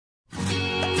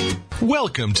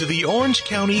Welcome to the Orange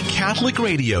County Catholic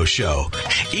Radio Show.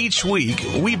 Each week,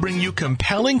 we bring you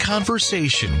compelling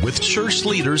conversation with church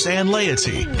leaders and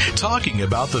laity, talking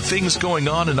about the things going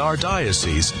on in our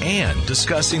diocese and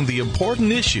discussing the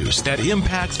important issues that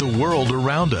impact the world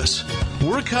around us.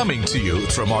 We're coming to you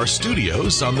from our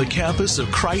studios on the campus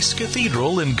of Christ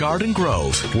Cathedral in Garden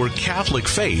Grove, where Catholic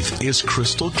faith is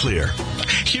crystal clear.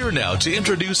 Here now to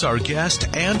introduce our guest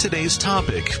and today's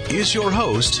topic is your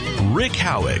host, Rick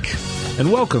Howick.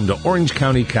 And welcome to Orange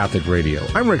County Catholic Radio.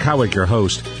 I'm Rick Howick, your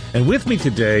host, and with me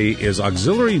today is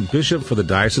Auxiliary Bishop for the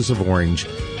Diocese of Orange,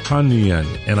 Marian.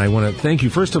 And I want to thank you,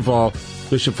 first of all,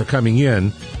 Bishop, for coming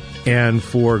in and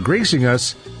for gracing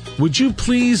us. Would you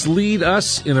please lead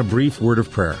us in a brief word of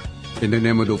prayer? In the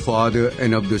name of the Father,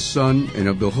 and of the Son, and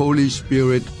of the Holy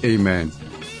Spirit, amen.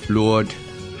 Lord,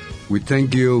 we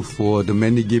thank you for the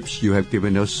many gifts you have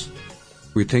given us.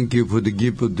 We thank you for the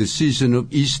gift of the season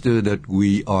of Easter that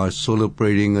we are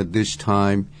celebrating at this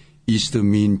time. Easter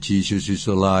means Jesus is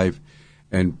alive.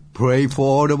 And pray for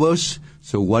all of us.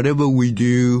 So whatever we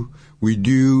do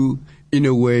in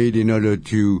a way in order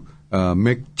to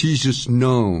make Jesus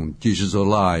known, Jesus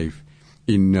alive,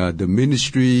 in the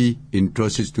ministry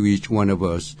entrusted to each one of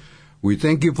us. We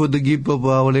thank you for the gift of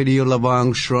Our Lady of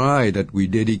Lavang Shrine that we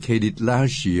dedicated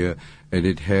last year, and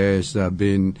it has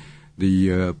been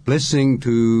the blessing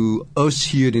to us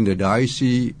here in the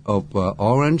Diocese of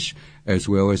Orange, as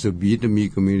well as the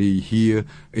Vietnamese community here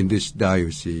in this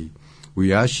diocese.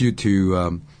 We ask you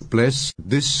to bless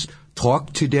this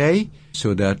talk today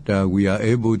so that we are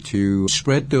able to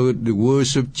spread the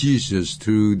words of Jesus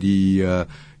through the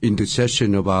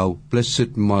intercession of our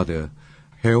Blessed Mother.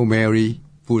 Hail Mary,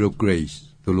 full of grace,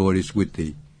 the Lord is with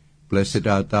thee. Blessed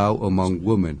art thou among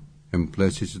women, and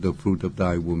blessed is the fruit of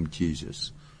thy womb,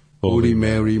 Jesus. Holy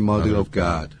Mary, Mother of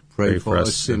God, pray for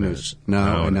us sinners,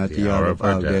 now and at the hour of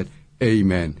our death.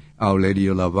 Amen. Our Lady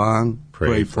of Lavang,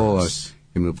 pray for us.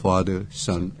 In the Father,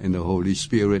 Son, and the Holy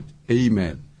Spirit.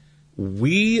 Amen.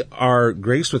 We are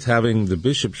graced with having the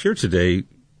Bishop here today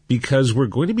because we're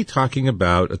going to be talking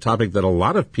about a topic that a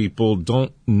lot of people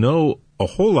don't know a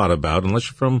whole lot about, unless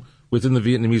you're from within the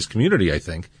Vietnamese community, I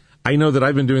think. I know that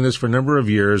I've been doing this for a number of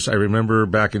years. I remember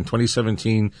back in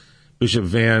 2017, Bishop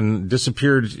Van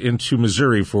disappeared into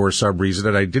Missouri for some reason,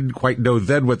 and I didn't quite know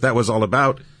then what that was all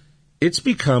about. It's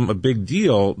become a big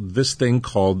deal, this thing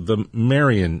called the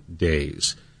Marian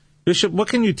Days. Bishop, what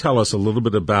can you tell us a little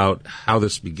bit about how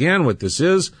this began, what this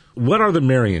is? What are the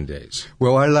Marian Days?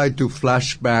 Well, I like to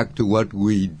flash back to what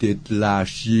we did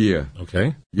last year.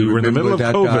 Okay. We were in the middle of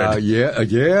COVID.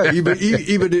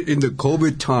 Even in the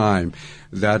COVID time,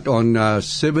 that on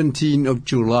 17th of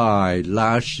July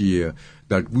last year,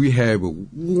 that we have a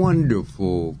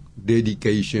wonderful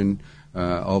dedication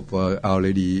of Our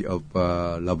Lady of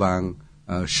Lavang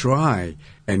Shrine,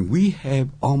 and we have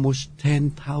almost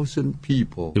 10,000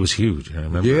 people. It was huge, I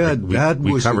remember. Yeah, that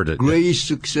was a great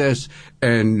success,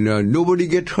 and nobody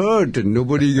get hurt and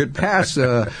nobody get past.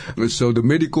 So the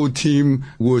medical team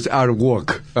was out of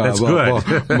work That's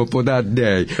good. for that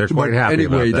day. They're quite happy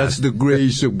anyway, about that. That's the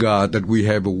grace of God that we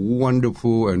have a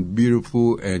wonderful and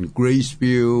beautiful and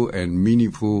grace-filled and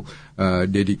meaningful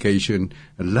dedication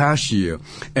last year.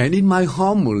 And in my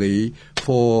homily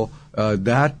for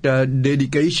that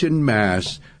dedication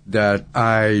mass, that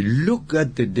I look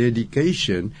at the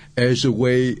dedication as a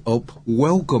way of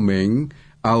welcoming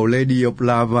Our Lady of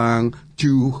Lavang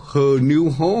to her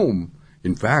new home.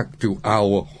 In fact, to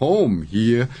our home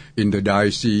here in the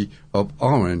Diocese of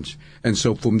Orange. And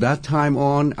so from that time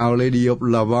on, Our Lady of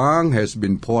Lavang has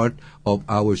been part of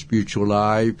our spiritual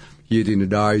life here in the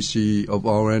Diocese of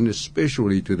Orange,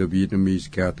 especially to the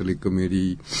Vietnamese Catholic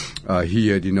community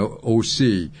here in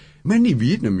OC. Many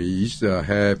Vietnamese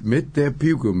have made their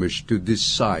pilgrimage to this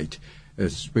site,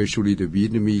 especially the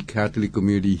Vietnamese Catholic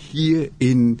community here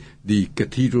in the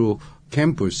Cathedral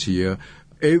campus here.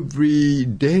 Every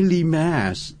daily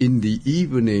Mass in the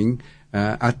evening,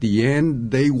 at the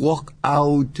end, they walk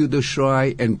out to the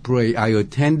shrine and pray. I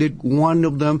attended one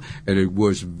of them, and it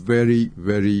was very,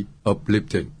 very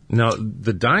uplifting. Now,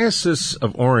 the Diocese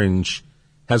of Orange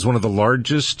has one of the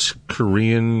largest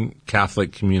Korean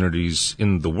Catholic communities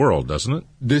in the world, doesn't it?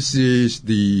 This is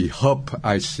the hub,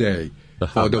 I say,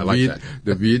 for the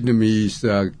Vietnamese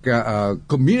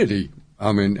community.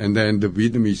 And then the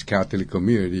Vietnamese Catholic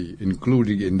community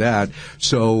included in that.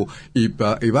 So if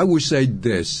I would say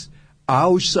this,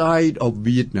 outside of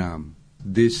Vietnam,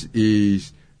 this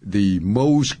is the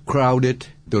most crowded,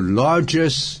 the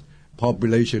largest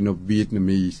population of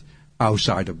Vietnamese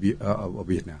outside of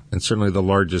Vietnam. And certainly the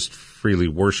largest freely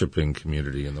worshiping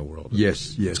community in the world.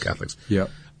 Yes. Catholics. Yeah.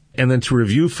 And then to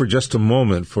review for just a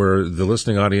moment for the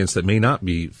listening audience that may not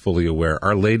be fully aware,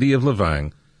 Our Lady of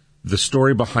Lavang, the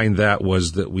story behind that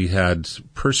was that we had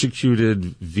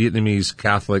persecuted Vietnamese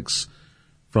Catholics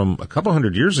from a couple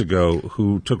hundred years ago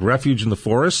who took refuge in the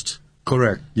forest.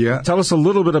 Correct, yeah. Tell us a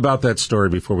little bit about that story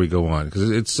before we go on, because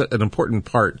it's an important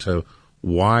part to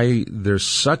why there's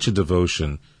such a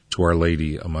devotion to Our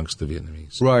Lady amongst the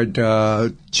Vietnamese. Right,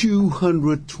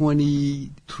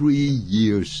 223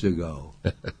 years ago.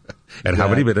 And how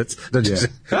many minutes? Yeah.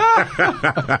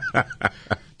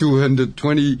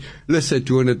 220, let's say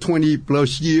 220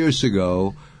 plus years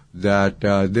ago, that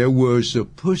there was a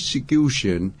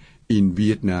persecution in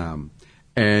Vietnam.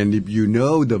 And if you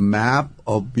know the map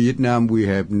of Vietnam, we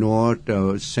have North,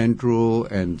 Central,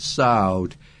 and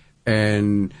South.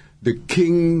 And the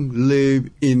king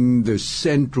lived in the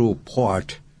central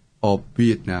part of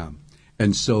Vietnam.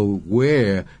 And so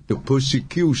where the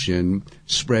persecution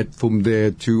spread from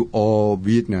there to all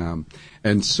Vietnam.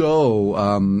 And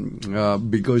so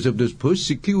because of this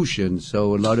persecution,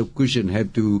 so a lot of Christians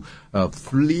had to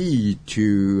flee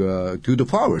to the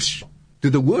forest, to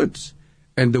the woods.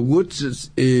 And the woods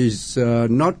is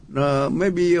not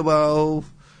maybe about,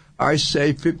 I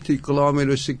say, 50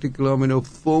 kilometers, 60 kilometers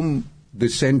from the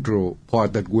central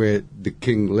part that where the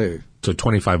king lived. So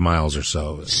 25 miles or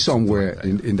so. Somewhere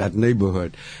in that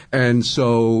neighborhood. And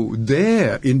so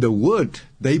there in the wood,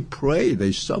 they pray,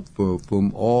 they suffer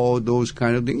from all those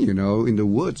kind of things, in the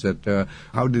woods. That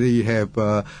how do they have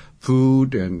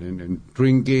food and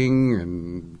drinking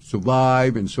and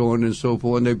survive and so on and so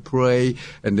forth. And they pray,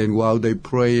 and then while they're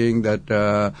praying, that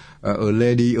a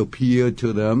lady appeared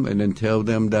to them and then tell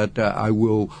them that I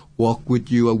will walk with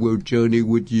you, I will journey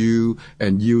with you,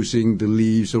 and using the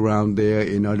leaves around there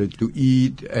in order to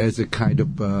eat as a kind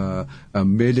of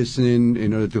medicine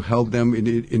in order to help them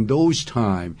in those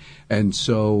times. And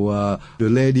so the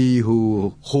lady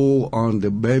who hold on the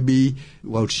baby,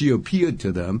 well, she appeared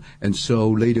to them, and so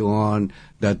later on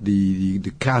that the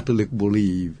Catholic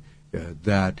believe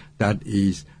that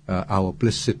is our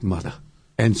Blessed Mother.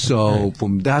 And so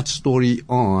from that story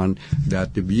on,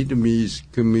 that the Vietnamese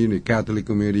community, Catholic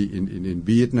community in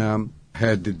Vietnam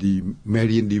had the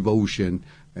Marian devotion,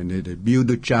 and they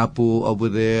built a chapel over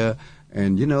there.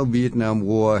 And, Vietnam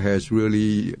War has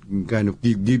really kind of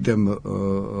give them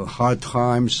a hard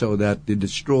time, so that they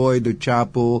destroyed the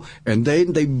chapel, and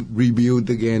then they rebuilt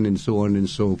again, and so on and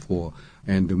so forth.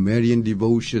 And the Marian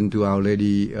devotion to Our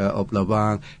Lady of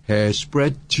Lavang has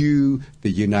spread to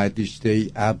the United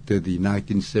States after the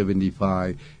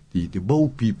 1975, the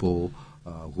boat people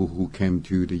who came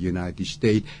to the United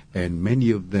States, and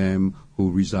many of them who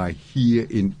reside here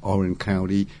in Orange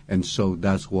County. And so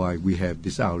that's why we have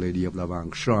this Our Lady of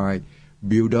Lavang shrine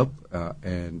built up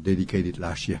and dedicated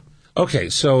last year. Okay,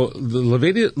 so the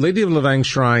Lady of Lavang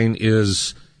shrine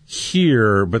is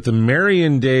here, but the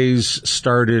Marian days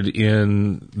started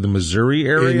in the Missouri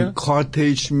area? In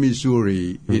Carthage,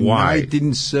 Missouri, in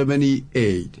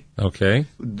 1978. Okay.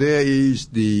 There is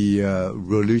the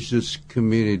religious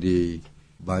community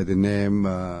by the name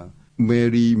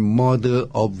Mary, Mother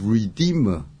of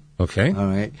Redeemer. Okay. All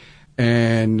right.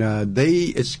 And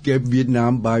they escaped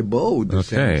Vietnam by boat, the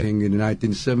same thing in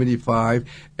 1975.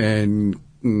 And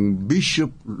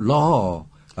Bishop Law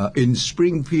in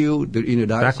Springfield,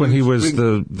 back when he was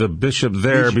the bishop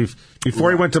there,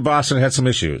 before he went to Boston, had some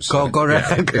issues.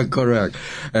 Correct, correct.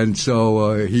 And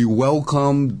so he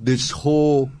welcomed this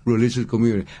whole religious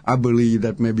community. I believe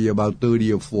that maybe about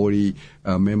 30 or 40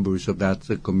 members of that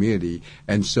community.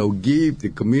 And so give the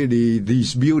community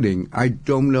this building. I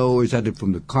don't know, is that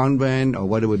from the convent or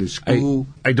whatever, the school?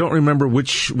 I don't remember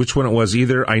which one it was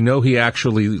either. I know he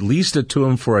actually leased it to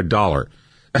him for $1.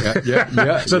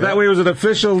 So that way it was an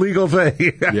official legal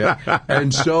thing.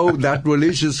 And so that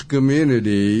religious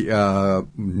community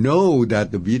know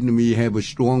that the Vietnamese have a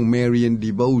strong Marian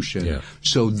devotion. Yeah.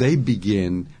 So they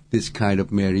begin this kind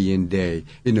of Marian Day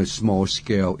in a small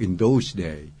scale in those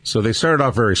days. So they started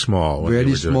off very small.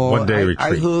 Very small. One-day retreat.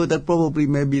 I heard that probably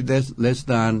maybe less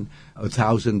than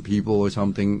 1,000 people or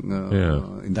something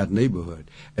in that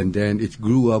neighborhood. And then it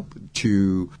grew up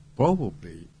to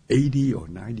probably 80 or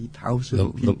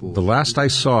 90,000 people. The last I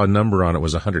saw a number on it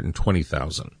was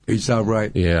 120,000. Is that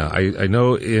right? Yeah, I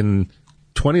know in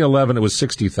 2011 it was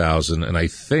 60,000, and I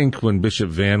think when Bishop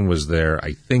Van was there,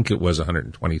 I think it was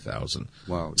 120,000.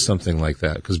 Wow. Something like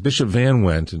that. Because Bishop Van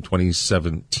went in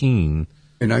 2017.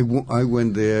 And I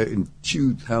went there in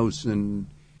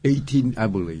 2018, I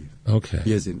believe. Okay.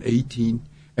 Yes, in 18,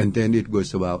 and then it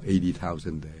was about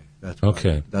 80,000 there. That's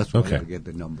why I get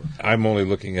the number. I'm only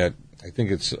looking at, I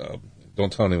think it's,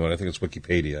 don't tell anyone, I think it's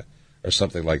Wikipedia or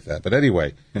something like that. But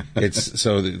anyway,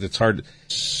 it's hard.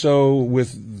 So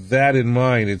with that in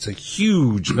mind, it's a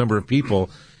huge number of people.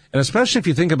 And especially if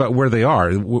you think about where they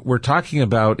are, we're talking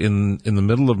about in the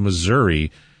middle of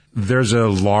Missouri, there's a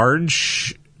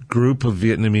large group of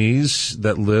Vietnamese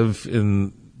that live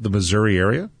in the Missouri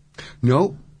area?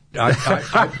 No. I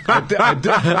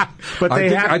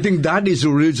think that is a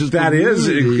religious That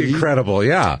community, is incredible,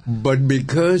 yeah. But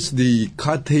because the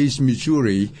Cathedral,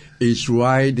 Missouri is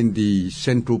right in the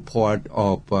central part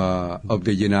of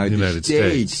the United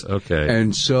States. Okay.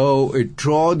 And so it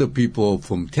draws the people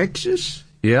from Texas.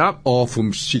 Yep. Or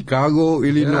from Chicago,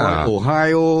 Illinois,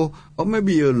 Ohio, or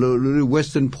maybe a little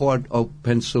western part of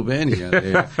Pennsylvania.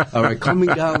 There. All right, coming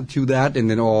down to that, and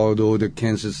then all the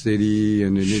Kansas City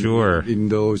and in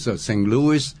those St.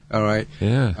 Louis. All right.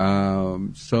 Yeah.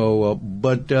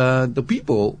 But the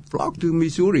people flock to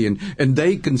Missouri, and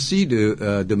they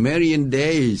consider the Marian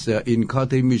days in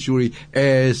Cathedral, Missouri,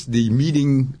 as the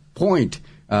meeting point,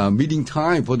 meeting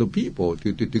time for the people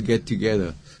to get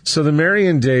together. So the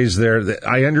Marian days there,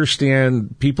 I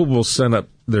understand people will set up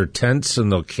their tents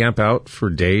and they'll camp out for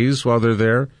days while they're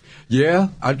there? Yeah,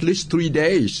 at least 3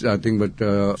 days, I think,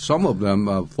 but some of them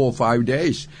 4 or 5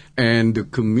 days. And the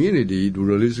community, the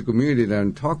religious community that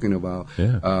I'm talking about,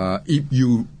 if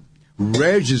you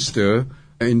register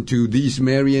into this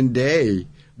Marian day,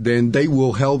 then they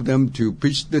will help them to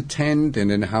pitch the tent,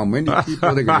 and then how many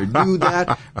people they're going to do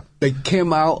that. They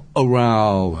came out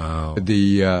around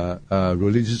the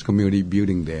religious community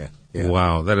building there. Yeah.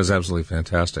 Wow, that is absolutely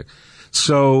fantastic.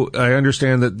 So I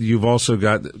understand that you've also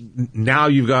got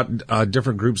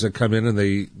different groups that come in and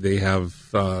they have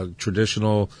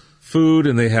traditional food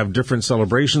and they have different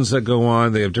celebrations that go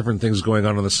on. They have different things going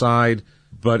on the side,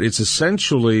 but it's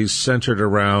essentially centered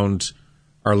around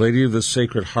Our Lady of the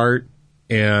Sacred Heart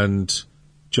and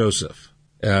Joseph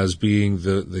as being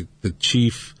the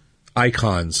chief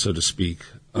icons, so to speak,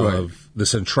 of the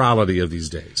centrality of these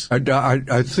days.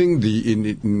 I think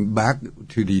back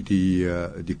to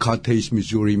the Cottage,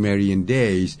 Missouri Marian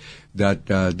days that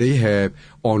they have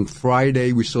on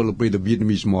Friday we celebrate the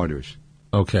Vietnamese martyrs.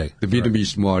 Okay. The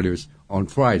Vietnamese martyrs on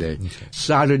Friday. Okay.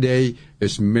 Saturday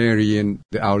is Marian,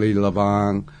 the Our Lady La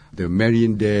Vang, the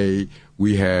Marian Day.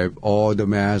 We have all the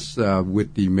Mass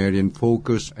with the Marian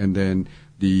focus, and then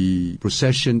the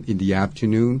procession in the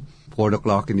afternoon, 4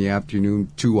 o'clock in the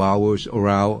afternoon, 2 hours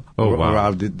around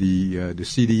the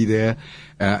city there,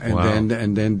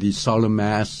 and then the solemn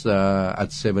Mass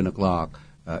at 7 o'clock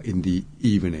in the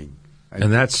evening.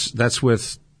 And that's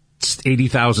with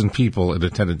 80,000 people in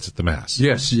attendance at the Mass.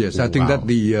 Yes. I think that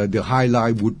the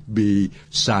highlight would be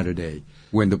Saturday,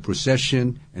 when the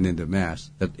procession and then the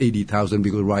Mass, that 80,000,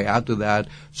 because right after that,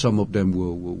 some of them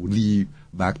will leave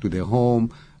back to their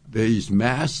home. There is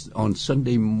Mass on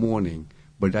Sunday morning,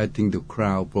 but I think the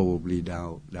crowd probably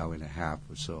down and a half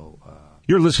or so.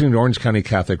 You're listening to Orange County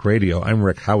Catholic Radio. I'm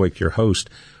Rick Howick, your host.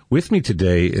 With me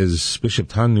today is Bishop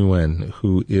Thanh Nguyen,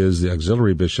 who is the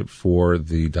auxiliary bishop for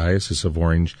the Diocese of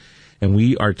Orange, and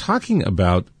we are talking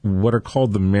about what are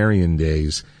called the Marian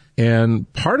Days.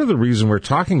 And part of the reason we're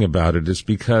talking about it is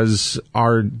because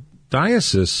our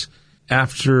diocese,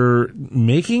 after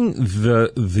making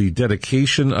the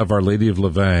dedication of Our Lady of La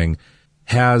Vang,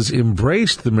 has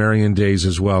embraced the Marian Days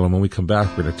as well. And when we come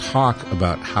back, we're going to talk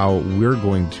about how we're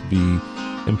going to be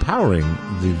empowering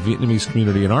the Vietnamese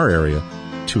community in our area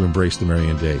to embrace the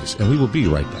Marian Days. And we will be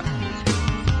right back.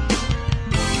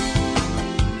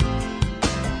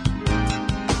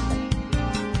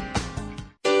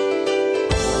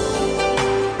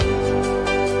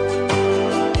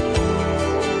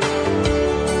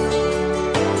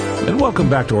 Welcome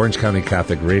back to Orange County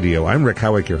Catholic Radio. I'm Rick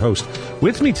Howick, your host.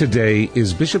 With me today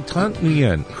is Bishop Thanh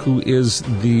Nguyen, who is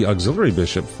the auxiliary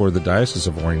bishop for the Diocese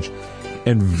of Orange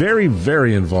and very,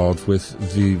 very involved with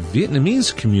the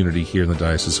Vietnamese community here in the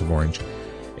Diocese of Orange.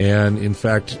 And in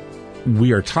fact,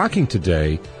 we are talking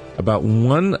today about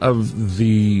one of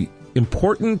the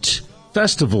important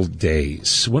festival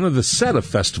days, one of the set of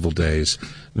festival days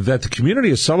that the community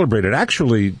has celebrated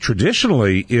actually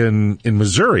traditionally in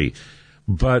Missouri.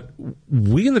 But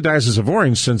we in the Diocese of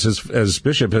Orange, since as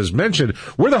Bishop has mentioned,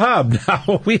 we're the hub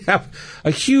now. We have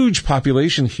a huge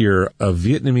population here of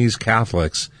Vietnamese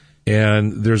Catholics,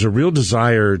 and there's a real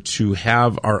desire to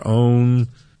have our own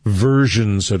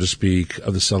version, so to speak,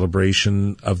 of the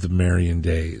celebration of the Marian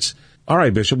Days. All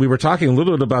right, Bishop, we were talking a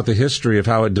little bit about the history of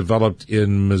how it developed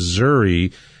in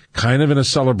Missouri, kind of in a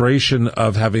celebration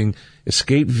of having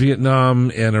escaped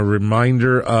Vietnam and a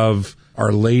reminder of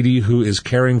Our Lady who is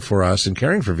caring for us and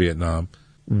caring for Vietnam.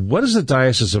 What is the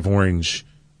Diocese of Orange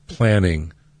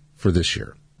planning for this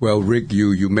year? Well, Rick,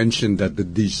 you mentioned that the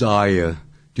desire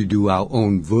to do our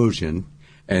own version,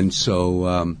 and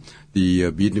so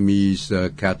the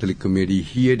Vietnamese Catholic Committee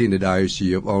here in the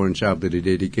Diocese of Orange, after the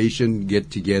dedication, get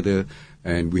together,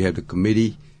 and we have the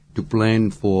committee to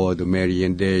plan for the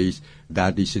Marian Days.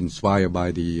 That is inspired by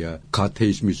the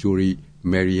Cathedral, Missouri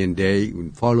Marian Day,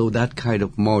 and follow that kind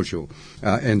of module.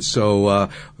 And so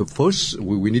first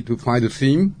we need to find a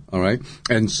theme, all right?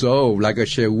 And so, like I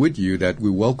shared with you, that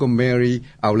we welcome Mary,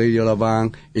 Our Lady of La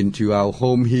Vang, into our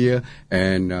home here,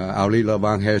 and Our Lady of La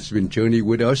Vang has been journeying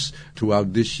with us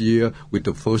throughout this year with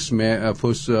the first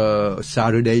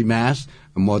Saturday Mass.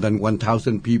 More than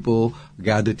 1,000 people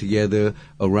gather together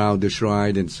around the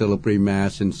shrine and celebrate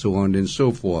Mass and so on and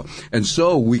so forth. And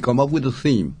so we come up with a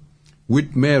theme,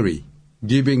 with Mary,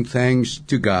 giving thanks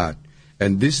to God.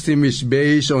 And this theme is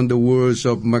based on the words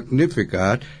of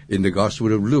Magnificat in the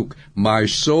Gospel of Luke. My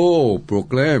soul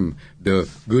proclaim the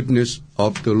goodness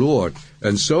of the Lord.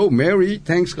 And so Mary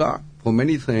thanks God for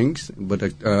many things, but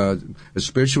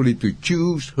especially to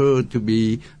choose her to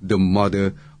be the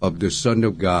mother of the Son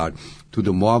of God, to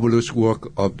the marvelous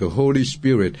work of the Holy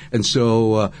Spirit. And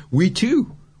so we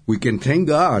too, we can thank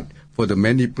God for the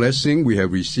many blessings we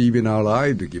have received in our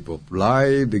life, the gift of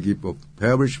life, the gift of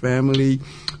parish family,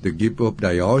 the gift of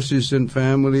diocesan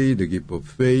family, the gift of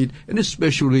faith, and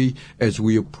especially as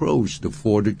we approach the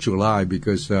 4th of July,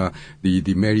 because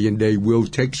the Marian Day will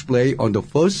take place on the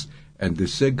 1st and the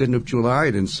 2nd of July.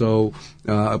 And so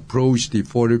approach the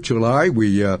 4th of July,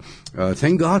 we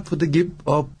thank God for the gift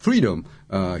of freedom.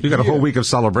 You got a whole week of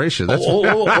celebration. That's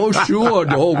Sure.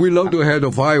 Oh, we love to have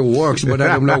the fireworks, but I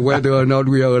don't know whether or not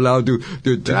we are allowed to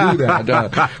do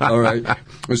that. All right.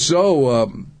 So,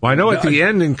 well, I know at the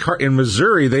end in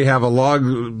Missouri, they have a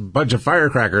bunch of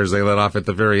firecrackers they let off at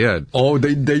the very end. Oh,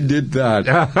 they did that.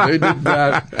 They did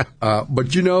that.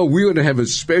 But we're going to have a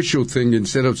special thing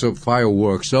instead of some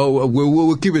fireworks. So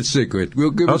we'll keep it secret.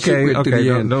 We'll keep it secret to the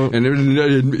end,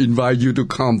 and invite you to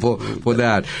come for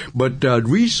that. But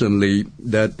recently,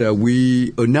 that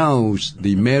we announced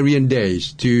the Marian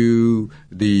Days to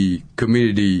the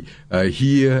community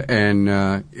here and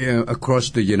across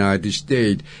the United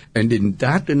States. And in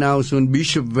that announcement,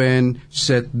 Bishop Van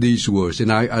said these words,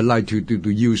 and I like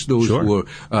to use those words.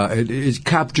 It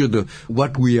captured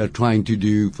what we are trying to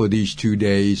do for these 2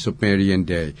 days of Marian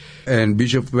Day. And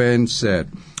Bishop Van said,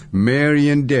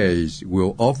 Marian Days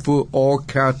will offer all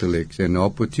Catholics an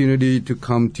opportunity to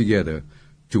come together,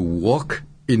 to walk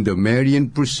in the Marian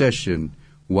procession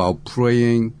while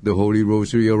praying the Holy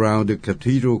Rosary around the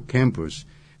Cathedral campus,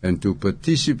 and to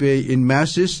participate in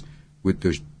Masses with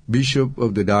the Bishop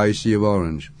of the Diocese of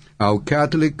Orange. Our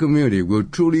Catholic community will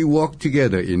truly walk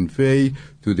together in faith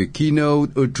to the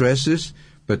keynote addresses,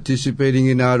 participating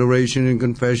in adoration and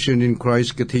confession in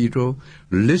Christ's Cathedral,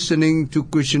 listening to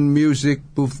Christian music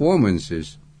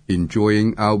performances,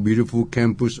 enjoying our beautiful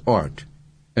campus art,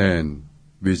 and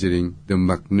visiting the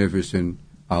magnificent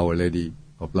Our Lady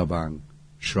of La Vang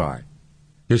Shrine.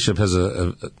 Bishop has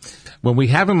when we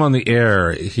have him on the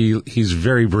air, he's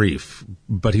very brief,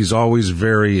 but he's always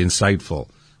very insightful.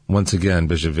 Once again,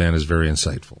 Bishop Van is very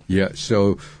insightful. Yeah,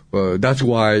 so that's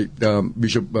why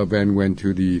Bishop Van went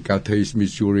to the Cathedral,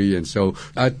 Missouri, and so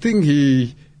I think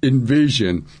he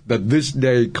envisioned that this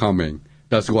day coming.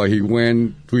 That's why he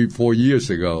went 3-4 years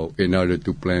ago in order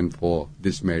to plan for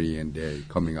this Marian Day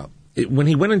coming up. When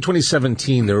he went in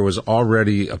 2017, there was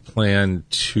already a plan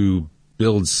to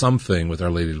build something with Our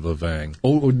Lady of La Vang.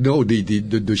 Oh no,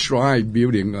 the shrine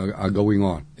building are going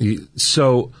on.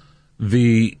 So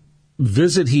the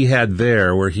visit he had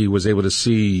there, where he was able to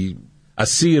see a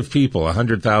sea of people,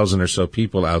 100,000 or so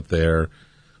people out there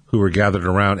who were gathered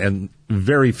around, and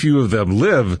very few of them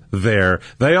live there.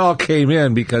 They all came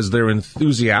in because they're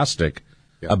enthusiastic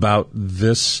about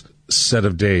this set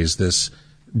of days, this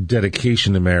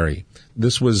dedication to Mary.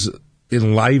 This was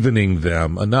enlivening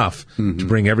them enough to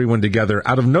bring everyone together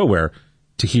out of nowhere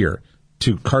to here,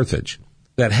 to Carthage.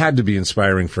 That had to be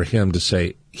inspiring for him to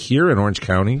say, here in Orange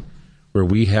County, where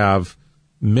we have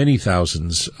many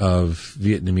thousands of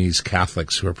Vietnamese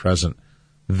Catholics who are present,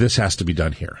 this has to be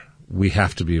done here. We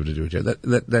have to be able to do it here.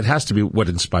 That has to be what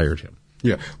inspired him.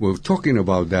 Yeah, well, talking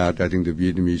about that, I think the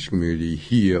Vietnamese community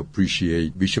here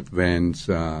appreciate Bishop Van's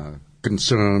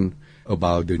concern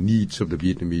about the needs of the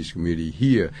Vietnamese community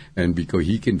here, and because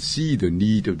he can see the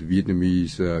need of the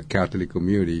Vietnamese Catholic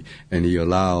community, and he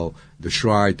allowed the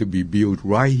shrine to be built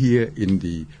right here in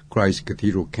the Christ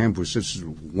Cathedral campus. This is a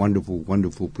wonderful,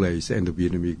 wonderful place, and the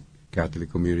Vietnamese Catholic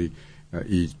community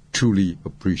is truly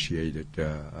appreciated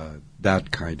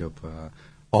that kind of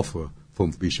offer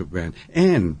from Bishop Van.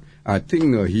 And I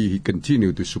think he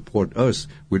continued to support us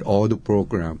with all the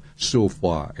program so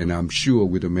far. And I'm sure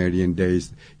with the Marian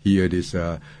Days here, this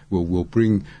will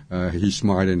bring his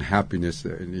smile and happiness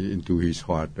into his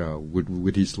heart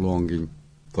with his longing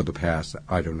for the past,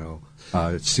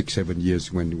 6-7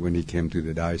 years when he came to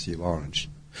the Diocese of Orange.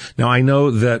 Now, I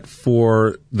know that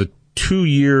for the 2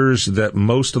 years that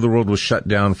most of the world was shut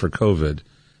down for COVID,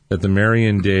 that the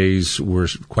Marian Days were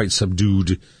quite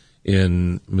subdued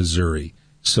in Missouri.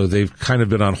 So they've kind of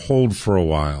been on hold for a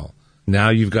while. Now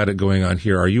you've got it going on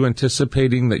here. Are you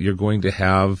anticipating that you're going to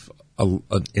have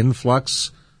an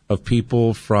influx of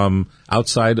people from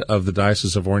outside of the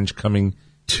Diocese of Orange coming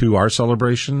to our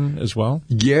celebration as well?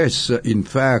 Yes. In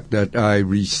fact, that I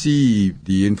received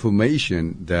the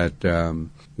information that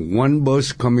one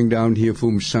bus coming down here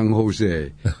from San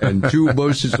Jose and 2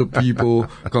 buses of people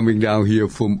coming down here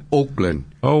from Oakland.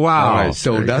 Oh, wow. All right,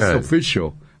 so that's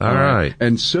official. All right.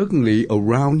 And certainly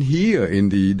around here in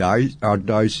the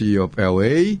Archdiocese of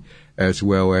L.A., as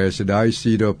well as the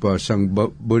Diocese of San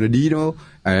Bernardino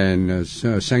and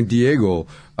San Diego.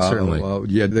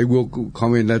 Certainly. They will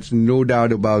come in. That's no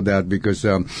doubt about that, because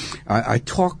I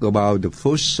talk about the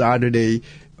first Saturday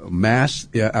Mass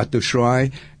at the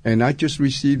shrine, and I just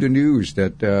received the news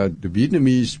that the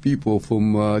Vietnamese people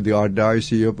from the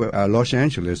Archdiocese of Los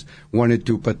Angeles wanted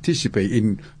to participate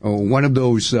in one of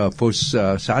those first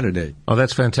Saturday. Oh,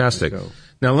 that's fantastic.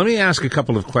 Now, let me ask a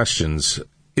couple of questions.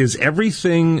 Is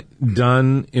everything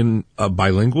done in a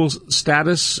bilingual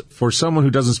status for someone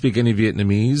who doesn't speak any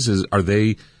Vietnamese? Are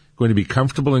they going to be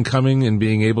comfortable in coming and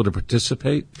being able to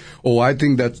participate? Oh, I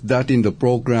think that's in the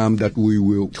program that we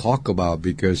will talk about,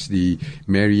 because the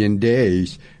Marian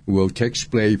Days will take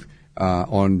place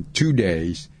on 2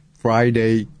 days,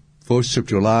 Friday, 1st of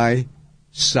July,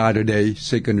 Saturday,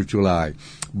 2nd of July.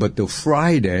 But the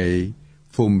Friday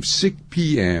from 6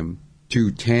 p.m.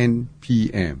 to 10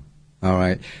 p.m. All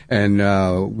right. And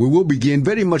we will begin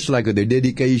very much like the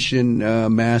dedication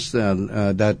Mass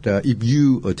that if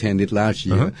you attended last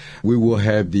year, we will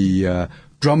have the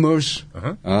drummers.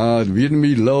 The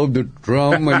Vietnamese love the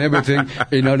drum and everything,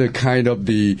 the kind of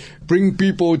the bring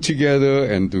people together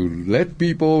and to let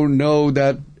people know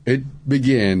that it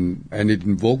began and it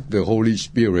invoked the Holy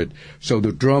Spirit. So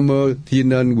the drummer, Thiên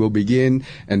Ân, will begin,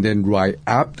 and then right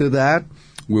after that,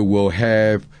 we will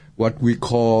have what we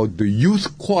call the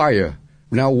youth choir.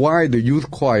 Now, why the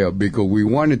youth choir? Because we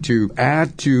wanted to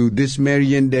add to this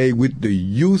Marian Day with the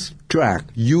youth track,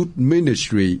 youth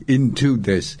ministry into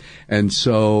this. And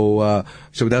so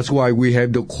that's why we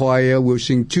have the choir. We'll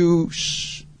sing 2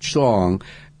 songs,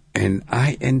 and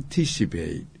I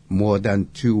anticipate more than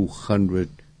 200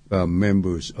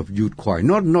 members of youth choir,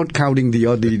 not counting the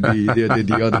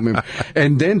other members.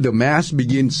 And then the Mass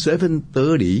begins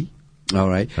 7:30. All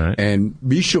right. And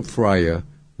Bishop Fryer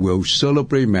will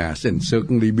celebrate Mass, and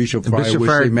certainly Bishop Fryer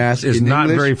will say Mass is in not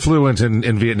English. very fluent in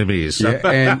Vietnamese. So.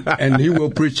 Yeah, and he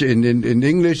will preach in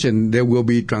English, and there will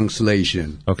be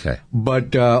translation. Okay.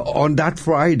 But on that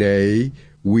Friday,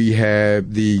 we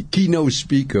have the keynote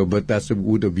speaker, but that's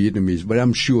with the Vietnamese. But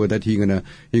I'm sure that he's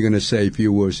gonna say a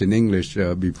few words in English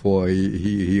before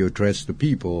he addressed the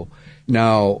people.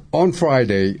 Now, on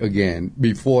Friday, again,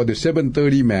 before the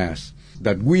 7:30 Mass,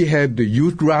 that we have the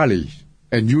youth rally,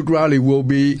 and youth rally will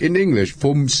be in English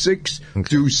from 6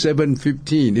 to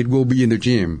 7:15. It will be in the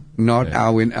gym, not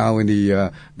out in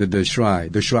the shrine.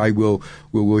 The shrine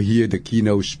we will hear the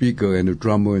keynote speaker and the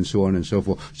drummer and so on and so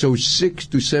forth. So 6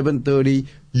 to 7:30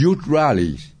 youth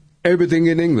rallies, everything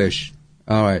in English.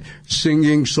 All right,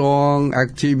 singing, song,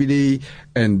 activity,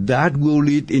 and that will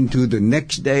lead into the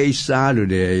next day,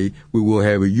 Saturday. We will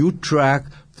have a youth track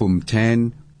from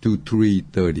 10 to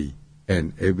 3:30.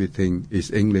 And everything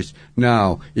is English.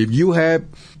 Now, if you have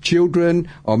children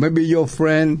or maybe your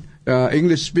friend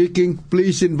English speaking,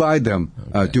 please invite them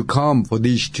to come for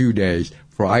these 2 days.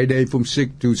 Friday from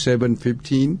 6 to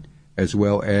 7:15, as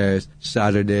well as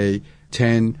Saturday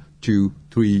 10 to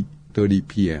 3:30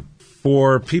 p.m.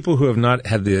 For people who have not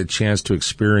had the chance to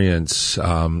experience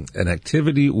an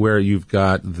activity where you've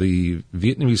got the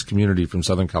Vietnamese community from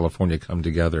Southern California come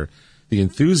together, the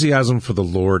enthusiasm for the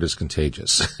Lord is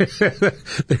contagious.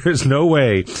 There is no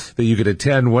way that you could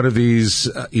attend one of these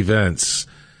events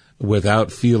without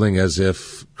feeling as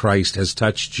if Christ has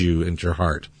touched you into your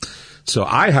heart. So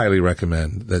I highly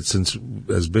recommend that, since,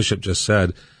 as Bishop just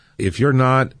said, if you're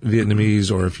not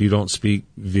Vietnamese or if you don't speak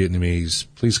Vietnamese,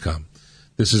 please come.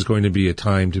 This is going to be a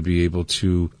time to be able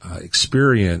to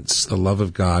experience the love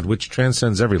of God, which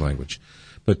transcends every language,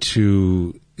 but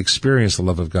to experience the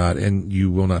love of God, and you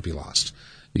will not be lost.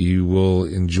 You will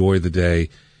enjoy the day.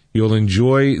 You'll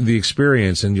enjoy the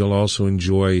experience, and you'll also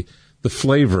enjoy the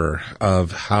flavor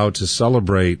of how to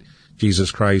celebrate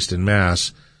Jesus Christ in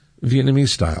Mass Vietnamese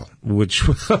style, which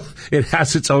it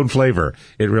has its own flavor.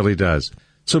 It really does.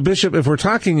 So, Bishop, if we're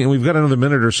talking, and we've got another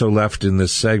minute or so left in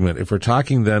this segment, if we're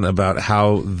talking then about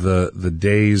how the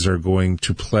days are going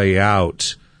to play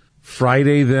out,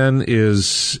 Friday then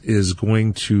is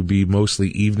going to be mostly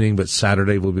evening, but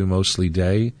Saturday will be mostly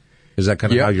day. Is that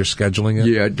kind of how you're scheduling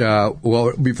it? Yeah.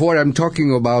 Well, before I'm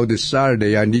talking about the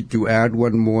Saturday, I need to add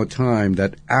one more time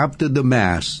that after the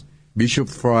Mass, Bishop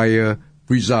Fryer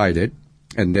presided,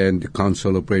 and then the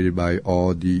council operated by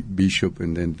all the bishop,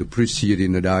 and then the priest here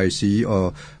in the diocese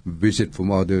or visit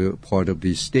from other part of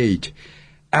the state.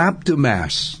 After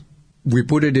Mass, we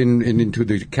put it into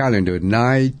the calendar,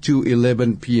 9 to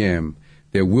 11 p.m.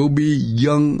 There will be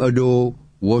young adult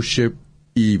worship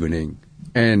evening.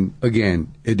 And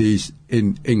again, it is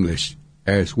in English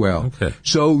as well. Okay.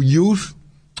 So youth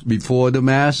before the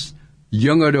Mass,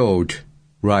 young adult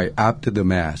right after the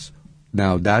Mass.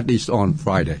 Now that is on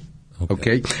Friday.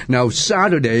 Okay. Now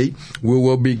Saturday, we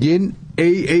will begin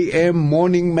 8 a.m.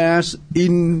 morning Mass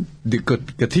in the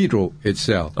Cathedral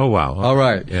itself. Oh, wow. Okay. All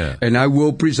right. Yeah. And I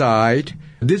will preside.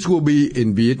 This will be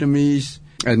in Vietnamese.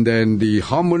 And then the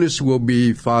harmonist will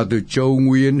be Father Châu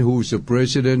Nguyen, who's the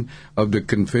president of the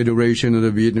Confederation of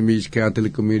the Vietnamese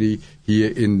Catholic Community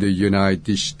here in the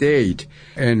United States.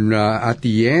 And at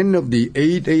the end of the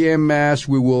 8 a.m. Mass,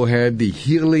 we will have the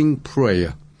healing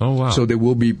prayer. Oh, wow. So there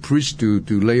will be priests to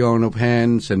lay on of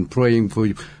hands and praying for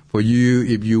you.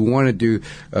 If you wanted to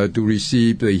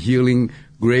receive the healing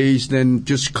grace, then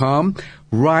just come.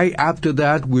 Right after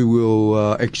that, we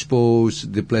will expose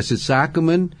the Blessed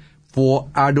Sacrament for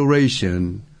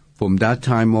adoration. From that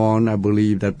time on, I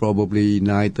believe that probably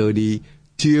 9:30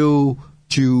 till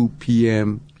 2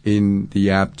 p.m. in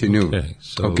the afternoon.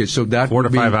 Okay, so that 4 to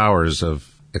 5 hours of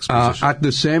exposition. At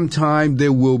the same time,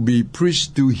 there will be priests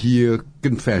to hear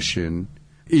confession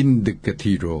in the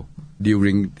cathedral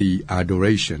during the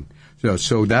adoration.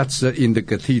 So that's in the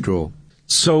cathedral.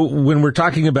 So when we're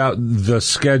talking about the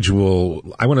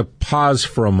schedule, I want to pause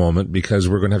for a moment because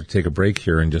we're going to have to take a break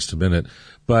here in just a minute.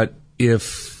 But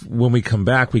if when we come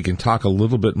back, we can talk a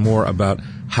little bit more about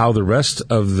how the rest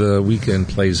of the weekend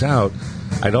plays out,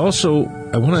 I want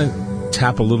to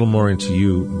tap a little more into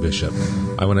you, Bishop.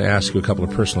 I want to ask you a couple of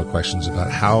personal questions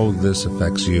about how this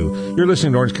affects you. You're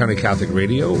listening to Orange County Catholic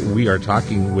Radio. We are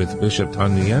talking with Bishop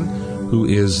Tan Nguyen, who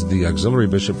is the auxiliary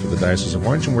bishop for the Diocese of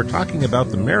Orange, and we're talking about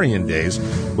the Marian days,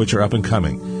 which are up and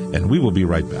coming. And we will be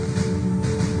right back.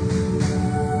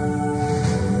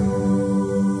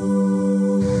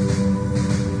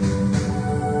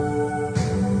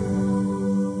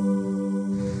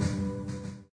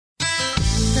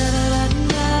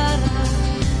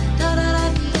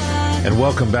 And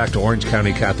welcome back to Orange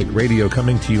County Catholic Radio,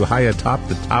 coming to you high atop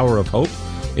the Tower of Hope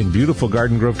in beautiful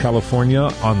Garden Grove, California,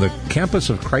 on the campus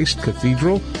of Christ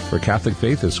Cathedral, where Catholic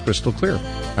faith is crystal clear.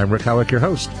 I'm Rick Howick, your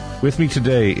host. With me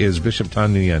today is Bishop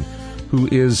Tan Nguyen, who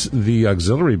is the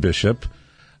auxiliary bishop,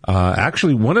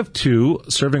 actually one of two,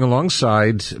 serving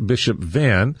alongside Bishop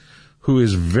Van, who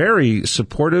is very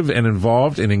supportive and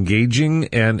involved and engaging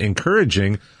and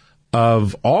encouraging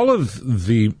of all of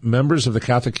the members of the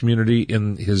Catholic community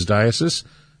in his diocese,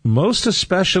 most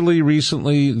especially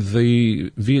recently the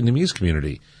Vietnamese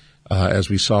community, as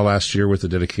we saw last year with the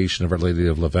dedication of Our Lady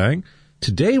of Lavang.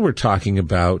 Today we're talking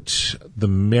about the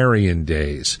Marian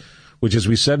days, which, as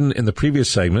we said in the previous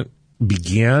segment,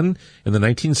 began in the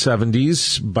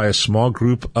 1970s by a small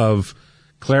group of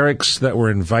clerics that were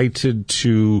invited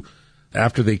to,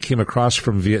 after they came across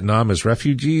from Vietnam as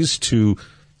refugees, to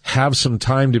have some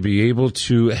time to be able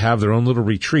to have their own little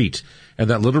retreat. And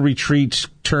that little retreat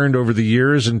turned over the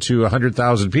years into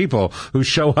 100,000 people who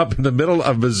show up in the middle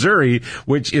of Missouri,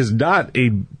 which is not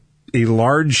a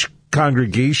large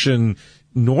congregation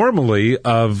normally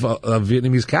of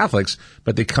Vietnamese Catholics,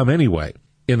 but they come anyway.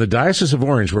 In the Diocese of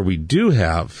Orange, where we do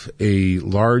have a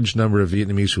large number of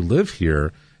Vietnamese who live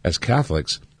here as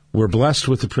Catholics, we're blessed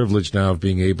with the privilege now of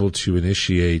being able to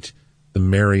initiate the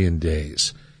Marian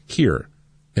days here.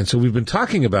 And so we've been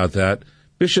talking about that.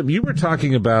 Bishop, you were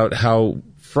talking about how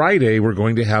Friday we're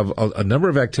going to have a number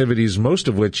of activities, most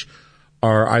of which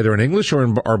are either in English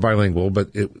or are bilingual, but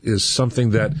it is something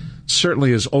that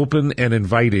certainly is open and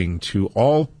inviting to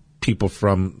all people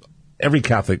from every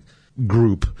Catholic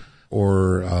group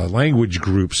or language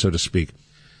group, so to speak.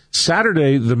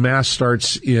 Saturday, the Mass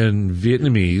starts in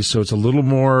Vietnamese, so it's a little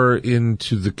more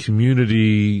into the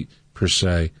community per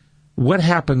se. What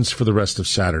happens for the rest of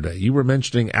Saturday? You were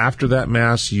mentioning after that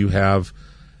Mass, you have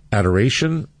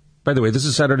adoration. By the way, this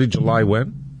is Saturday, July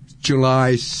when?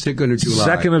 July, 2nd of July.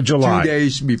 2nd of July. 2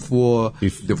 days before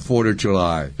the 4th of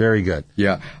July. Very good.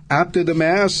 Yeah. After the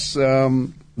Mass,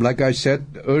 like I said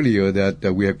earlier,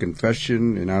 that we have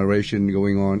confession and adoration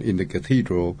going on in the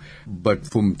cathedral. But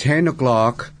from 10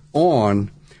 o'clock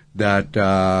on,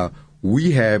 that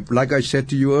we have, like I said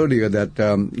to you earlier, that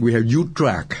we have youth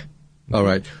track. All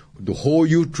right. The whole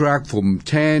youth track from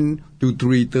 10 to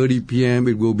 3:30 p.m.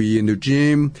 It will be in the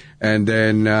gym. And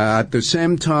then at the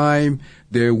same time,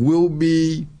 there will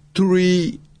be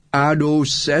 3 adult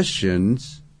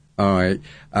sessions. All right.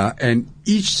 And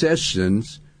each session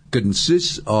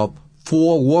consists of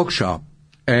 4 workshops.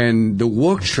 And the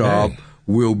workshop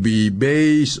will be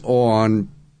based on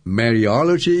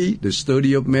Mariology, the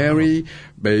study of Mary,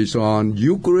 based on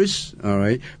Eucharist, all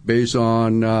right, based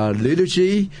on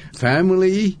liturgy,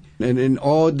 family, and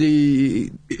all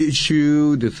the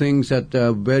issue, the things that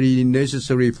are very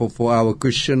necessary for our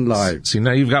Christian life. See,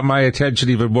 now you've got my attention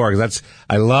even more, because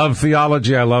I love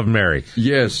theology, I love Mary.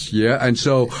 Yes, yeah, and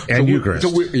so... And Eucharist.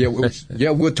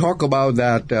 We'll talk about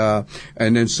that,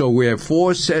 and then so we have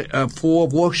 4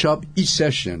 workshops each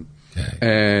session. Okay.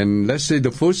 And let's say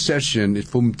the first session is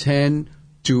from 10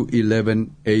 to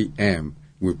 11 a.m.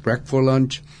 with break for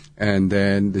lunch. And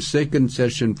then the second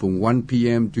session from 1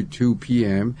 p.m. to 2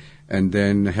 p.m. And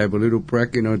then have a little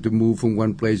break in order to move from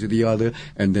one place to the other.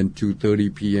 And then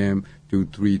 2:30 p.m. to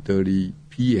 3:30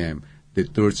 p.m. the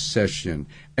third session.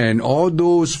 And all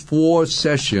those 4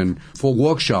 sessions for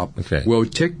workshop will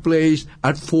take place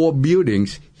at 4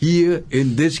 buildings here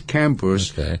in this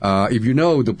campus. Okay. If you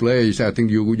know the place, I think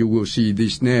you will see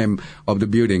this name of the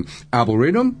building.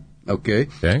 Arboretum,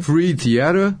 Free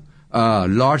Theater,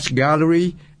 Large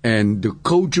Gallery, and the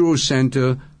Cultural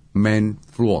Center main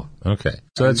floor. Okay.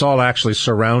 So that's all actually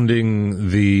surrounding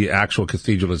the actual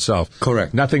cathedral itself.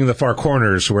 Correct. Nothing in the far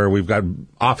corners where we've got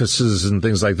offices and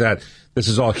things like that. This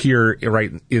is all here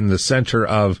right in the center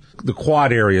of the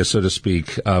quad area, so to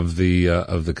speak, of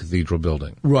the cathedral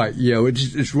building. Right. Yeah.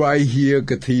 It's right here,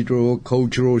 Cathedral,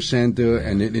 Cultural Center,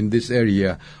 and in this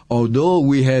area. Although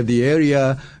we have the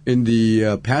area in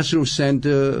the Pastoral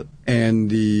Center and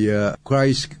the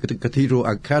Christ Cathedral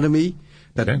Academy,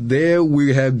 that there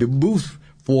we have the booth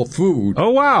for food. Oh,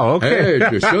 wow. Okay.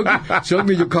 Hey,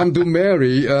 certainly you come to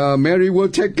Mary. Mary will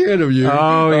take care of you.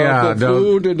 Oh, yeah. For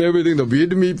food and everything. The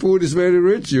Vietnamese food is very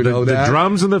rich, you know that. The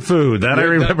drums and the food. That I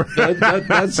remember.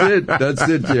 That's it. That's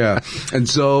it, yeah. And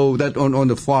so that on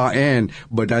the far end.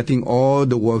 But I think all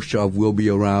the workshop will be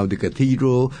around the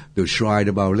cathedral, the Shrine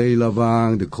of Our Lady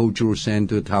Lavang, the Cultural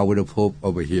Center, Tower of Hope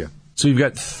over here. So you've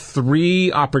got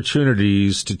 3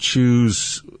 opportunities to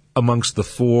choose amongst the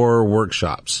 4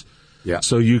 workshops. Yeah.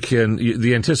 So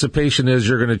the anticipation is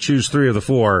you're going to choose 3 of the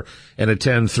 4 and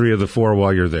attend 3 of the 4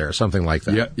 while you're there, something like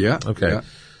that. Yeah. Okay. Yeah.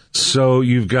 So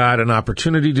you've got an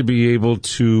opportunity to be able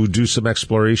to do some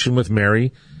exploration with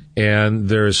Mary, and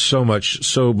there's so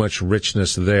much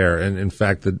richness there. And in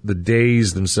fact, the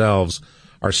days themselves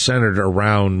are centered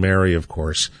around Mary, of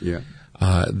course. Yeah.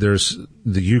 There's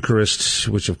the Eucharist,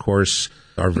 which of course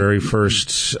our very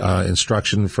first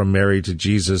instruction from Mary to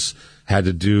Jesus had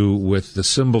to do with the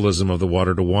symbolism of the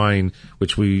water to wine,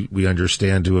 which we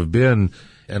understand to have been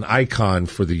an icon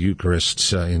for the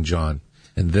Eucharist in John.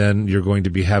 And then you're going to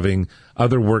be having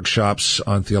other workshops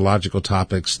on theological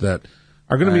topics that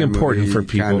are going to be important for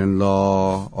people. Canon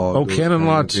law. Canon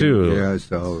law too. Yeah,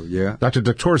 so, yeah. Dr.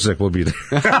 Doktorzik will be there.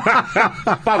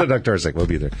 Father Doktorzik will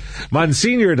be there.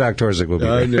 Monsignor Doktorzik will be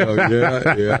there. I know,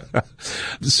 yeah.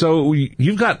 So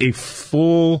you've got a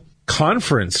full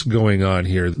conference going on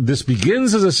here. This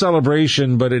begins as a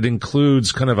celebration, but it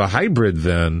includes kind of a hybrid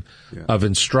then of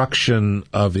instruction,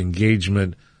 of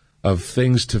engagement, of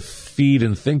things to feed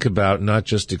and think about, not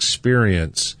just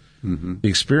experience. Mm-hmm. The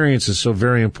experience is so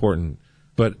very important,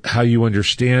 but how you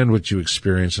understand what you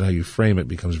experience and how you frame it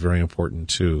becomes very important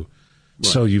too. Right.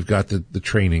 So you've got the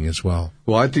training as well.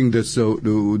 Well, I think that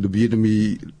the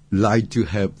Vietnamese like to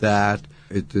have that.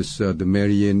 It is the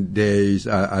Marian days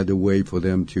are the way for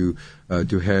them to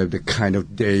have the kind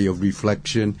of day of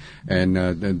reflection, and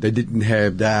they didn't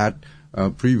have that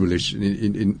privilege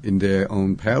in their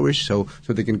own parish, so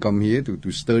they can come here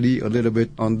to study a little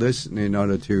bit on this in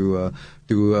order to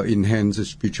enhance the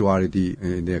spirituality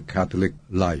in their Catholic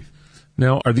life.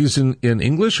 Now, are these in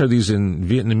English? Are these in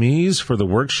Vietnamese for the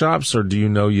workshops, or do you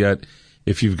know yet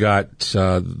if you've got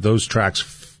those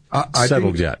tracks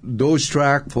settled yet? Those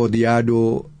tracks for the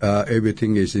adult,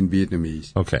 everything is in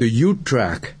Vietnamese. Okay. The youth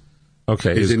track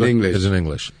is in English. Is in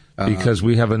English. Because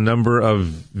we have a number of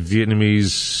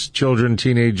Vietnamese children,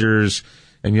 teenagers,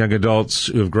 and young adults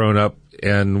who have grown up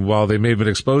And while they may have been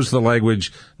exposed to the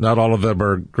language, not all of them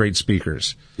are great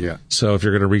speakers. Yeah. So if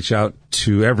you're going to reach out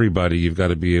to everybody, you've got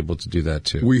to be able to do that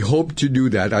too. We hope to do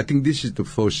that. I think this is the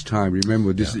first time.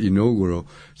 Remember, this is inaugural.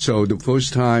 So the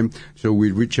first time, so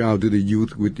we reach out to the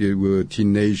youth with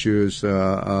teenagers,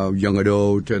 young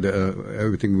adult,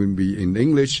 everything will be in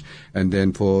English. And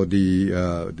then for the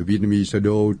Vietnamese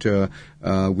adult,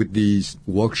 with these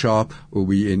workshop will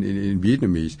be in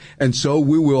Vietnamese. And so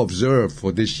we will observe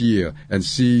for this year and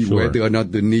see whether or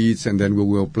not the needs, and then we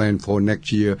will plan for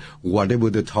next year, whatever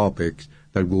the topics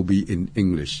that will be in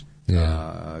English.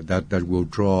 That will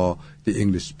draw the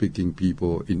English-speaking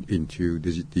people into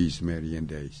these Marian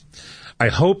days. I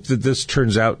hope that this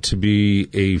turns out to be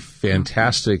a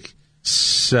fantastic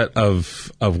set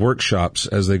of workshops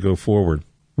as they go forward.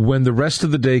 When the rest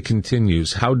of the day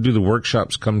continues, how do the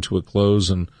workshops come to a close,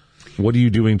 and what are you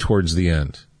doing towards the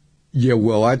end? Yeah,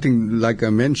 well, I think, like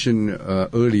I mentioned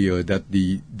earlier, that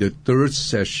the third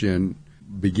session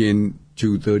begin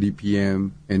 2:30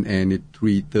 p.m. and end at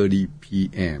 3:30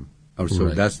 p.m. Also,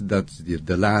 Right. that's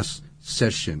the last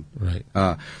session. Right.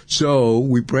 So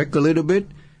we break a little bit,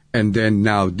 and then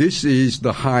now this is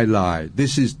the highlight.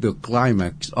 This is the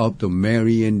climax of the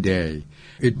Marian Day.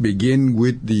 It begins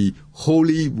with the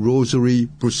Holy Rosary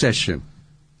procession,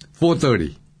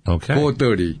 4:30. Okay.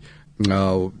 4:30.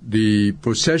 Now, the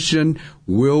procession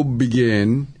will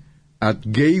begin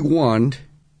at Gate 1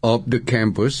 of the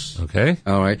campus. Okay.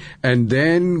 All right. And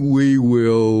then we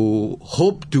will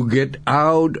hope to get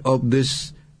out of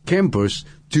this campus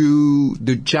to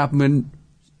the Chapman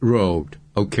Road.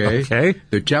 Okay. Okay.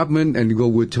 The Chapman, and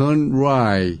we'll turn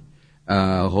right.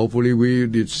 Hopefully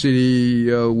the city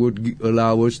would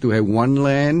allow us to have one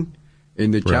lane in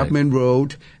the Chapman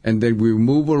Road, and then we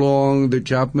move along the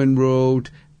Chapman Road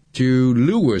to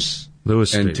Lewis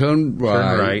Street. and turn right.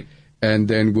 Turn right. And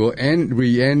then we'll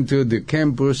re-enter the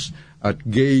campus at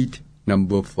gate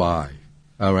number 5.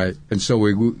 All right. And so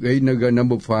we go gate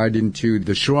number 5 into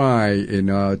the shrine,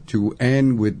 and to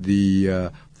end with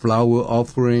the flower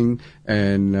offering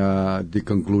and the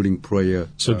concluding prayer.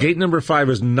 So gate number 5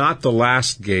 is not the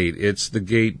last gate. It's the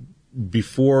gate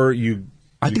before you...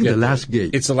 I think the last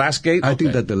gate. It's the last gate? I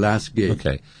think that the last gate.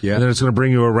 Okay. Yeah. And then it's going to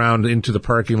bring you around into the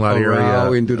parking lot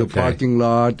area. Into the parking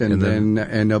lot, and then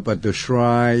end up at the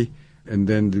shrine. And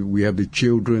then we have the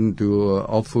children to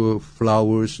offer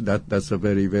flowers. That's a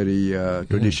very, very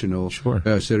traditional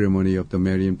ceremony of the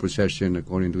Marian procession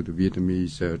according to the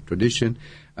Vietnamese tradition.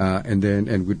 And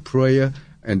then with prayer.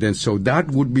 And then so that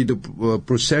would be the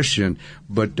procession.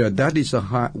 But that is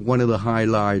one of the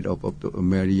highlights of the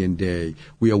Marian Day.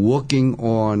 We are working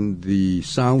on the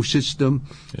sound system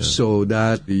so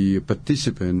that the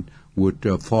participant would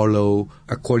follow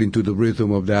according to the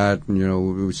rhythm of that, we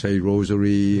would say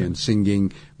rosary and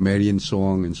singing Marian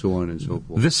song and so on and so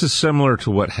forth. This is similar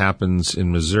to what happens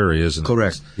in Missouri, isn't it?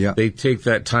 Correct, yeah. They take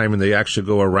that time and they actually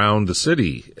go around the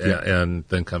city and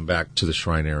then come back to the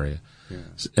shrine area. Yeah.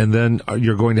 And then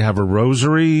you're going to have a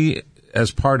rosary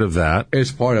as part of that.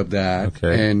 As part of that.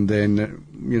 Okay. And then,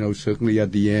 certainly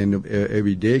at the end of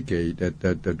every decade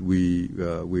that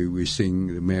we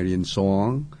sing the Marian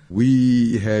song.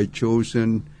 We had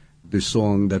chosen the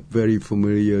song that's very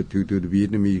familiar to the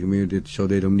Vietnamese community, so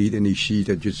they don't need any sheet.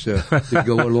 They just they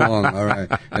go along, all right,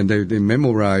 and they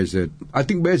memorize it. I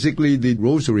think basically the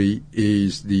rosary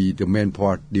is the main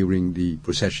part during the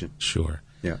procession. Sure.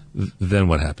 Yeah. Then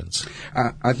what happens?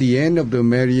 At the end of the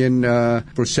Marian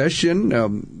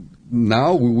procession,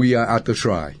 now we are at the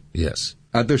shrine. Yes.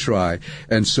 At the shrine.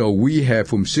 And so we have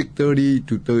from 6:30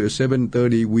 to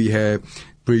 7:30, we have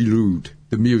prelude,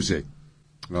 the music.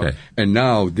 Okay. And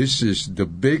now this is the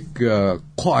big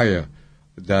choir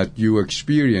that you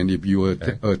experienced if you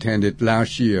attended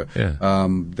last year. Yeah.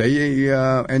 They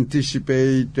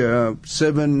anticipate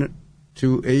 700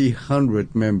 to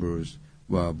 800 members,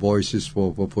 voices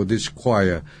for this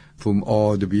choir from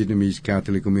all the Vietnamese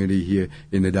Catholic community here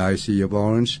in the Diocese of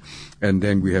Orange. And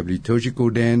then we have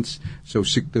liturgical dance, so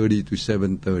 6:30 to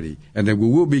 7:30. And then we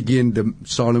will begin the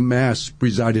solemn mass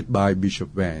presided by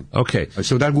Bishop Van. Okay.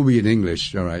 So that will be in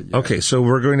English, all right. Yeah. Okay, so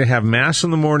we're going to have Mass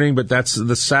in the morning, but that's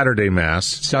the Saturday Mass.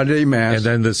 Saturday Mass. And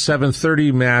then the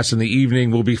 7:30 Mass in the evening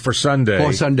will be for Sunday.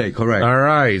 For Sunday, correct. All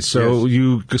right, so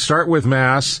you start with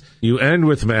Mass, you end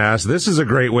with Mass. This is a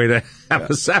great way to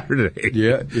have a Saturday.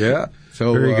 Yeah.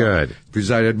 So, very good.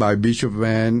 Presided by Bishop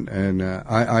Van, and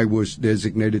I was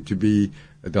designated to be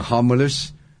the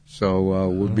homilist, so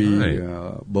we'll be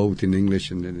both in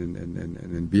English and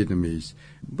in Vietnamese.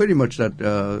 Very much that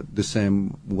the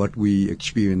same what we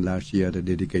experienced last year at the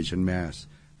dedication mass.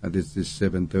 This is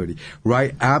 7:30.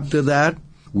 Right after that,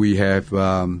 we have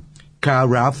car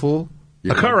raffle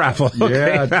A car raffle.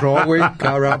 Okay. Yeah,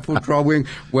 car raffle, drawing.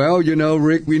 Well,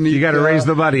 Rick, we need... You got to raise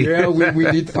the money. Yeah, we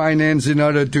need finance in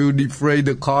order to defray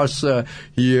the costs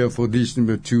here for these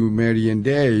 2 Marian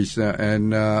days.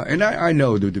 And I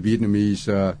know that the Vietnamese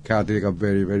Catholic are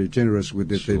very, very generous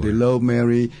with it. Sure. They love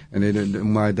Mary and they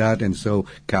don't mind that. And so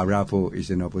car raffle is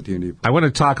an opportunity. I want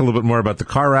to talk a little bit more about the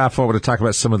car raffle. I want to talk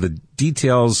about some of the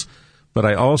details. But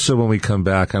I also, when we come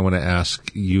back, I want to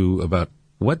ask you about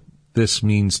what this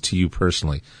means to you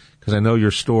personally, because I know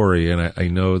your story, and I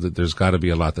know that there's got to be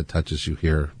a lot that touches you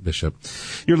here, Bishop.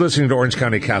 You're listening to Orange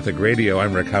County Catholic Radio.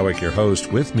 I'm Rick Howick, your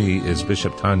host. With me is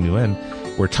Bishop Tan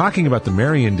Nguyen. We're talking about the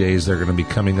Marian days that are going to be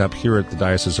coming up here at the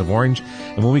Diocese of Orange.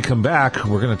 And when we come back,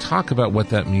 we're going to talk about what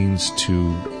that means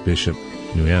to Bishop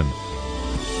Nguyen.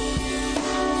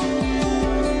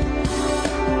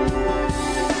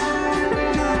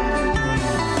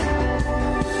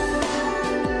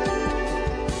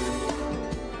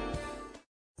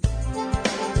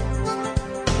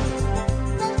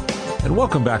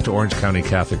 Welcome back to Orange County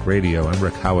Catholic Radio. I'm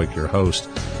Rick Howick, your host.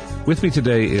 With me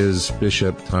today is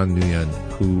Bishop Tan Nguyen,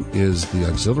 who is the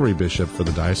auxiliary bishop for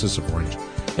the Diocese of Orange,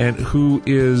 and who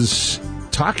is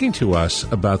talking to us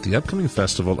about the upcoming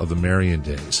festival of the Marian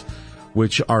Days,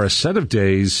 which are a set of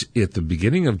days at the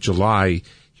beginning of July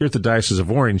here at the Diocese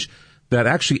of Orange that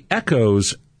actually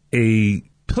echoes a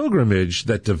pilgrimage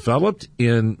that developed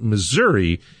in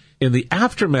Missouri in the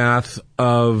aftermath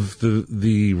of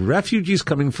the refugees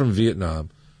coming from Vietnam,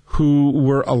 who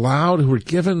were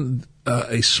given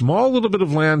a small little bit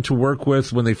of land to work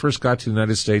with when they first got to the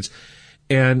United States,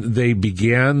 and they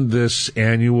began this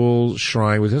annual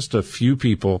shrine with just a few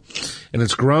people, and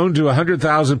it's grown to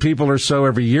 100,000 people or so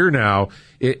every year now,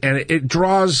 and it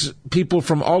draws people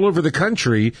from all over the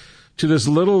country to this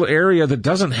little area that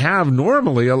doesn't have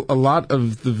normally a lot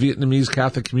of the Vietnamese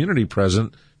Catholic community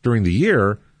present during the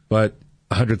year. But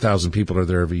 100,000 people are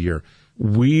there every year.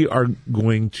 We are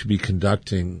going to be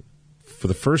conducting, for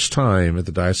the first time at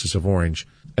the Diocese of Orange,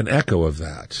 an echo of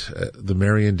that, the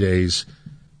Marian Days,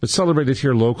 but celebrated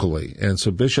here locally. And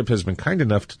so Bishop has been kind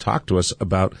enough to talk to us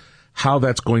about how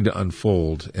that's going to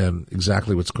unfold and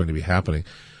exactly what's going to be happening.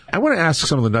 I want to ask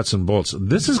some of the nuts and bolts.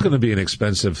 This is going to be an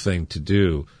expensive thing to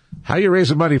do. How are you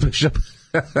raising money, Bishop?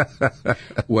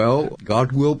 Well,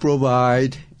 God will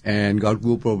provide. And God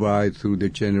will provide through the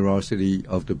generosity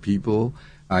of the people.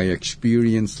 I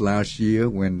experienced last year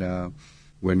when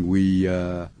we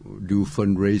do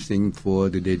fundraising for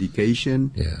the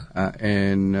dedication. Yeah.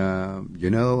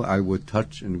 I was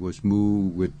touched and was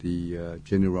moved with the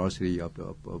generosity of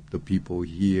the people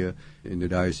here in the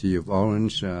Diocese of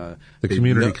Orange. The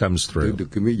community comes through.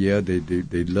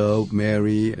 They love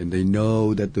Mary, and they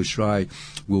know that the shrine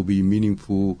will be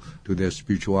meaningful to their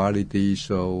spirituality.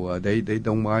 So they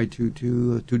don't mind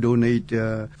to donate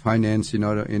finance in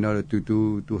order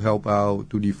to help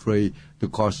out to defray the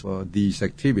cost of these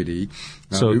activity.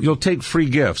 So you'll take free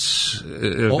gifts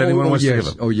if anyone wants to give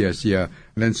them. Oh yes, yeah.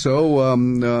 And so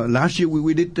last year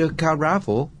we did the car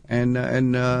raffle, and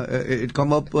it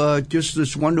come up just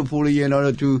as wonderfully in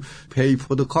order to pay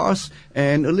for the cost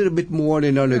and a little bit more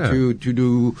in order to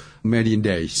do Marian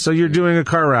Days. So you're doing a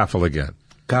car raffle again.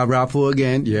 Car raffle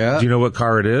again, yeah. Do you know what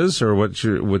car it is, or what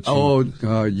you?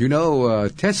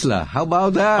 Tesla. How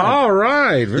about that? All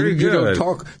right, very good.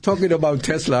 Talking about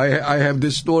Tesla, I have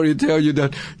this story to tell you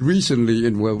that recently,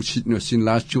 since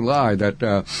last July,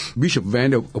 that Bishop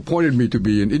Van appointed me to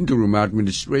be an interim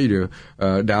administrator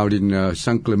down in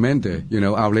San Clemente,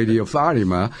 Our Lady of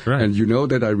Fatima, right. And you know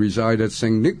that I reside at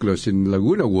St. Nicholas in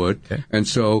Laguna Wood, okay. And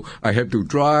so I have to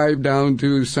drive down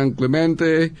to San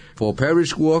Clemente for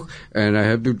parish work, and I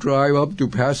have to drive up to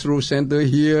Pastoral Center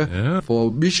here for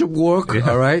bishop work,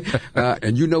 all right?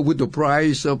 And with the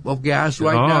price of gas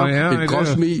right now, it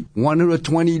costs me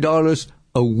 $120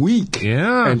 a week.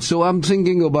 Yeah. And so I'm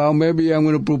thinking about maybe I'm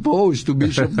going to propose to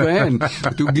Bishop Van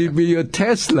to give me a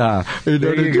Tesla.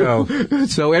 There you go.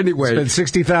 So anyway.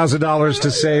 Spend $60,000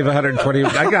 to save $120.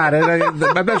 I got it.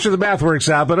 I'm not sure the math works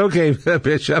out, but okay,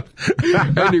 Bishop.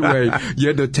 Anyway,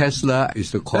 the Tesla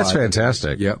is the cost. That's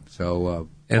fantastic. Yep. So,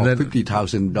 and then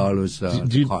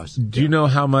 $50,000 cost. Do you know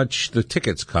how much the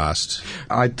tickets cost?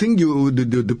 I think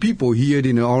the people here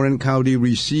in Orange County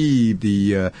receive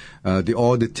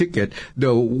all the ticket. The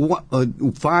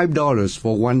 $5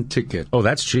 for one ticket. Oh,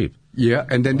 that's cheap. Yeah,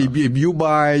 and then if you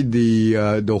buy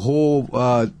the whole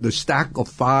the stack of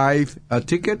 5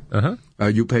 ticket,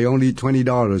 you pay only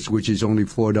 $20, which is only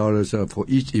 $4 for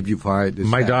each if you buy the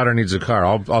My stack. daughter needs a car.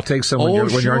 I'll take some when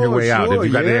you're on your way out if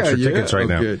you've got the extra tickets right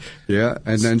now. Yeah,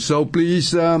 and then so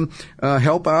please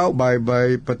help out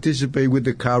by participate with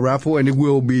the car raffle, and it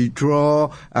will be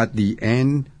draw at the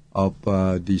end of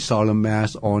the solemn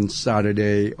mass on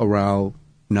Saturday around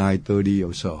 9:30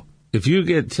 or so. If you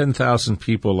get 10,000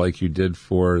 people like you did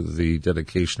for the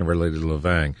dedication of Our Lady of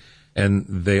Lavang, and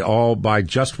they all buy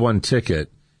just one ticket,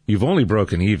 you've only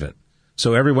broken even.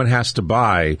 So everyone has to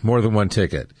buy more than one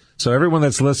ticket. So everyone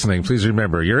that's listening, please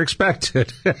remember, you're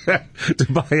expected to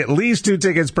buy at least 2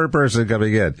 tickets per person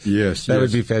coming in. Yes. That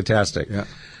would be fantastic. Yeah.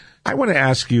 I want to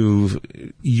ask you,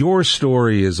 your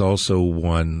story is also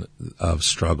one of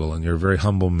struggle, and you're a very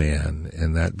humble man,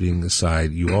 and that being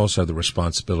aside, you also have the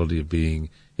responsibility of being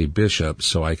a bishop,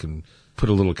 so I can put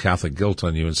a little Catholic guilt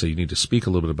on you and say you need to speak a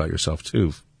little bit about yourself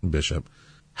too, Bishop.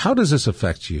 How does this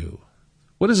affect you?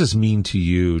 What does this mean to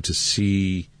you to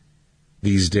see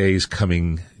these days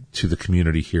coming to the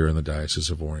community here in the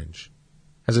Diocese of Orange?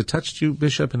 Has it touched you,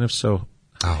 Bishop, and if so,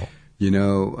 how?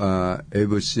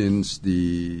 Ever since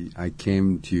I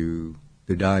came to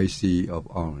the Diocese of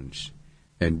Orange,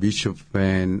 and Bishop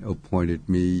Fan appointed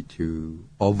me to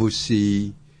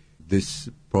oversee this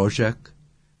project,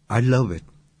 I love it.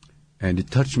 And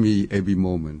it touched me every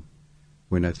moment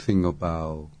when I think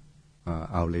about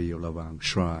Our Lady of Lavang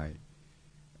Shrine,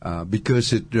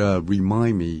 because it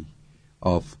reminds me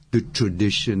of the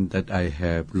tradition that I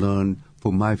have learned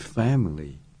from my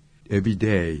family every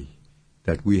day,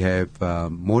 that we have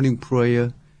morning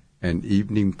prayer and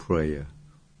evening prayer,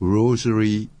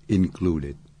 rosary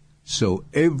included. So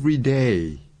every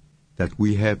day that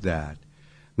we have that.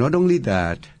 Not only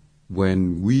that,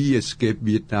 when we escaped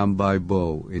Vietnam by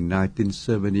boat in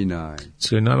 1979.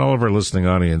 So not all of our listening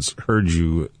audience heard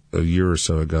you a year or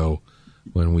so ago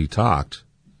when we talked.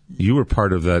 You were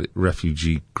part of that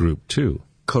refugee group too.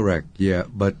 Correct, yeah.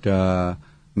 But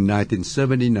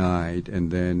 1979, and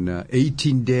then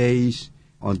 18 days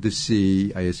on the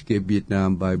sea. I escaped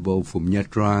Vietnam by boat from Nha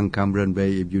Trang, Cam Ranh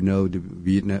Bay, if you know the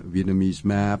Vietnamese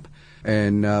map.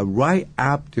 And right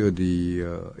after the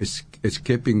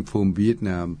escaping from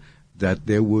Vietnam, that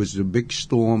there was a big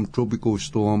storm, tropical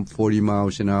storm, 40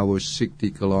 miles an hour,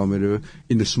 60 kilometers,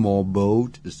 in a small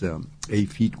boat. It's 8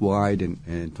 feet wide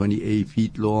and 28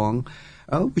 feet long.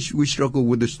 We struggled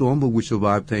with the storm, but we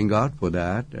survived, thank God for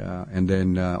that. And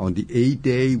then on the 8th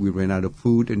day, we ran out of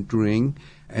food and drink.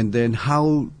 And then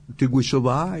how did we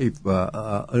survive?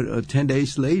 10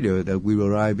 days later that we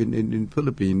arrived in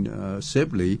Philippines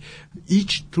safely.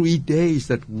 Each 3 days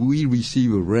that we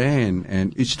receive rain,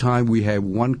 and each time we have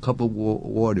 1 cup of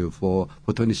water for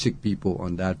 26 people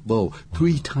on that boat.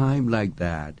 3 times like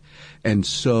that. And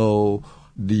so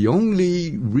the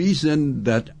only reason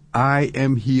that I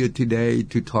am here today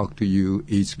to talk to you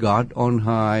is God on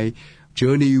high,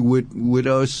 journey with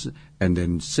us, and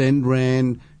then send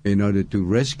rain in order to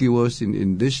rescue us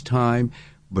in this time.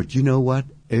 But you know what?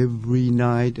 Every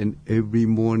night and every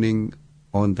morning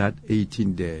on that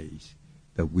 18 days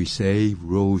that we say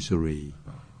rosary.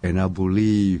 And I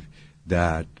believe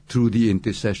that through the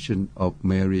intercession of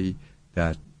Mary,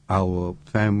 that our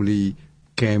family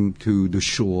came to the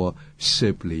shore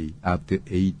safely after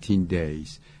 18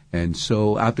 days. And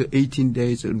so after 18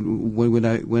 days, when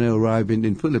I arrived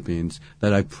in Philippines,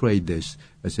 that I prayed this.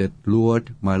 I said,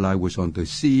 Lord, my life was on the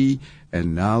sea,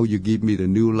 and now you give me the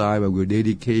new life. I will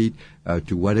dedicate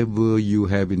to whatever you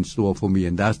have in store for me.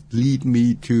 And that lead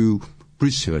me to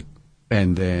priesthood.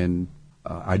 And then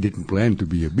I didn't plan to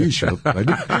be a bishop.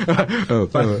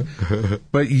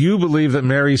 But you believe that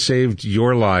Mary saved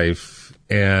your life,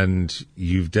 and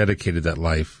you've dedicated that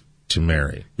life to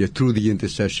Mary. Yeah, through the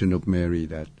intercession of Mary,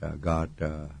 that God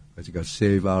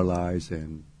saved our lives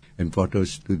and brought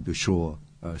us to the shore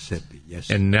safely. Yes.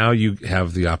 And now you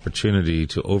have the opportunity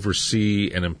to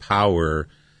oversee and empower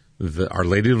Our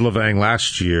Lady of Lavang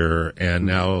last year, and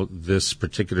now this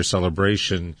particular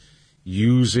celebration,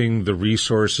 using the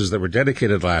resources that were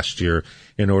dedicated last year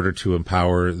in order to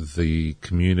empower the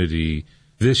community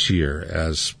this year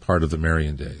as part of the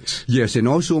Marian Days. Yes, and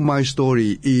also my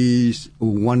story is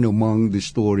one among the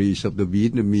stories of the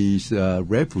Vietnamese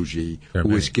refugee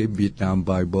who escaped Vietnam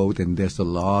by boat, and there's a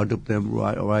lot of them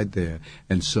right there.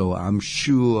 And so I'm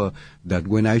sure that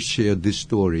when I share this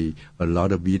story, a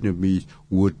lot of Vietnamese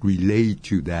would relate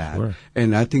to that. Sure.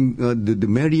 And I think the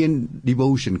Marian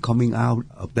devotion coming out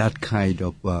of that kind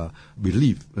of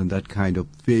belief and that kind of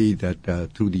faith, that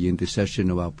through the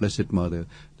intercession of our Blessed Mother,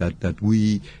 that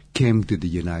we came to the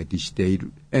United States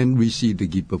and received the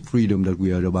gift of freedom that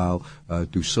we are about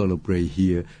to celebrate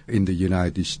here in the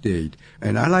United States.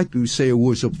 And I like to say a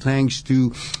word of thanks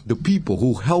to the people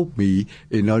who helped me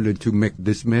in order to make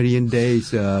this Marian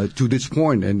Days to this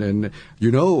point. And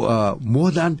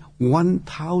more than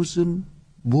 1,000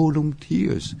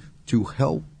 volunteers to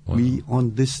help me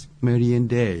on this Marian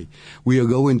Day. We are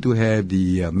going to have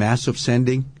the Mass of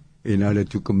Sending in order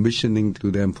to commissioning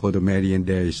to them for the Marian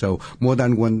Day. So more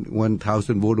than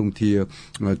 1,000 volunteers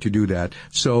to do that.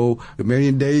 So the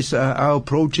Marian Days are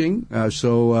approaching. First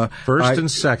and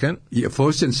 2nd. Yeah,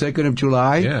 1st and 2nd of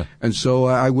July. Yeah. And so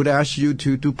I would ask you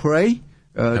to pray.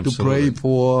 To pray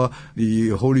for the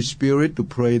Holy Spirit, to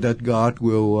pray that God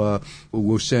will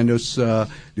send us the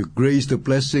grace, the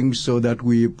blessings, so that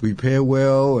we prepare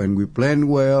well and we plan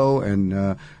well and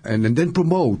then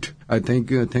promote. I thank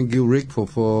you, Rick,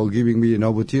 for giving me an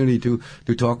opportunity to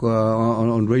talk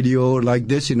on radio like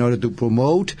this in order to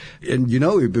promote. And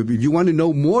if you want to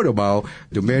know more about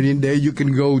the Marian Day, you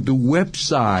can go to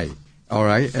website. All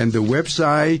right, and the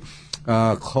website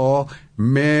called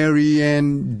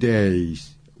Marian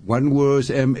Days. One word,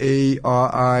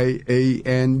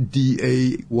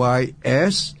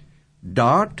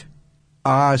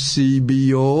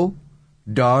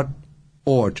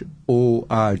 MARIANDAYS.RCBO.org.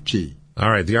 O-R-G. All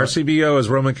right. The RCBO is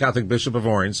Roman Catholic Bishop of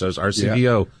Orange, so it's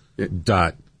RCBO.org.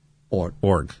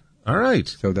 All right.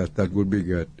 So that would be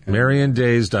good.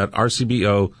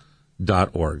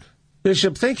 MarianDays.RCBO.org.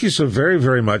 Bishop, thank you so very,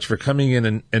 very much for coming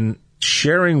in and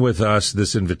sharing with us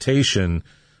this invitation,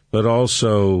 but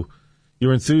also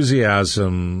your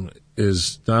enthusiasm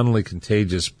is not only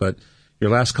contagious, but your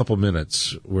last couple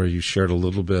minutes where you shared a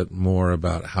little bit more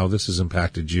about how this has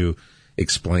impacted you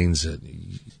explains it.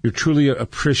 You're truly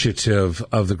appreciative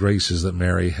of the graces that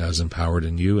Mary has empowered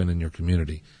in you and in your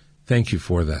community. Thank you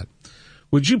for that.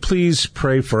 Would you please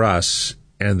pray for us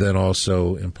and then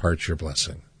also impart your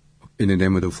blessing? In the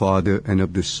name of the Father, and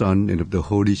of the Son, and of the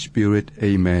Holy Spirit,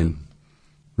 amen.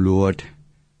 Lord,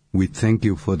 we thank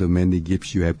you for the many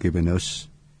gifts you have given us,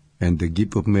 and the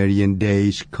gift of Marian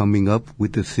Days coming up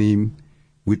with the theme,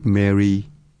 with Mary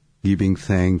giving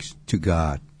thanks to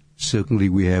God. Certainly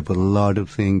we have a lot of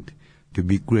things to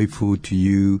be grateful to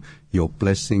you, your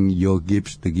blessing, your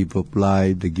gifts, the gift of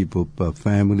life, the gift of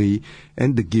family,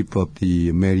 and the gift of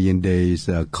the Marian Days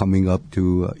coming up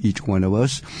to each one of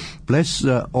us. Bless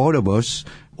all of us.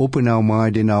 Open our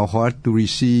mind and our heart to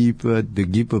receive the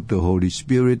gift of the Holy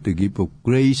Spirit, the gift of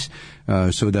grace,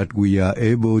 so that we are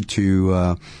able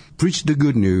to preach the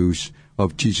good news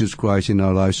of Jesus Christ in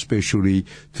our lives, especially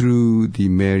through the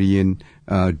Marian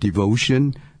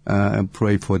devotion. And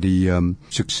pray for the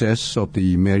success of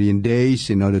the Marian Days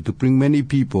in order to bring many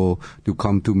people to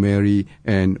come to Mary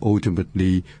and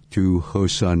ultimately to her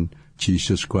Son,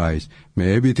 Jesus Christ.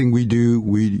 May everything we do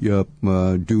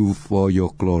for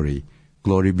your glory.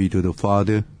 Glory be to the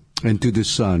Father, and to the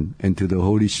Son, and to the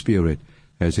Holy Spirit,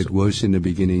 as it was in the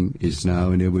beginning, is now,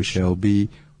 and ever shall be,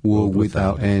 world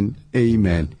without end.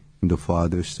 Amen. In the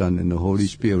Father, Son, and the Holy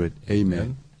Spirit.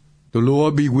 Amen. The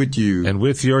Lord be with you. And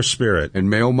with your spirit. And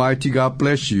may Almighty God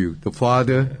bless you, the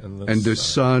Father, and the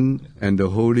Son, and the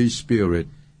Holy Spirit.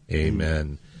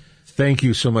 Amen. Thank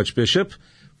you so much, Bishop.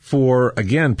 For,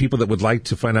 again, people that would like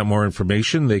to find out more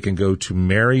information, they can go to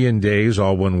mariandays,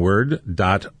 all one word,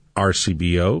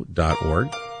 .rcbo.org.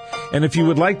 And if you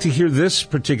would like to hear this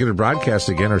particular broadcast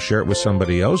again or share it with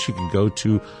somebody else, you can go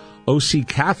to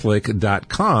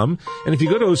occatholic.com. And if you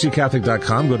go to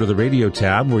occatholic.com, go to the radio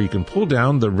tab where you can pull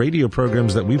down the radio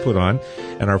programs that we put on.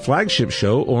 And our flagship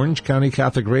show, Orange County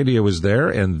Catholic Radio, is there.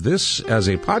 And this, as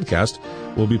a podcast,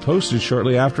 will be posted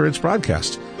shortly after its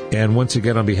broadcast. And once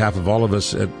again, on behalf of all of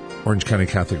us at Orange County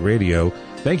Catholic Radio,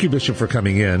 thank you, Bishop, for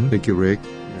coming in. Thank you, Rick.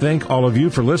 Thank all of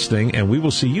you for listening, and we will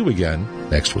see you again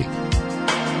next week.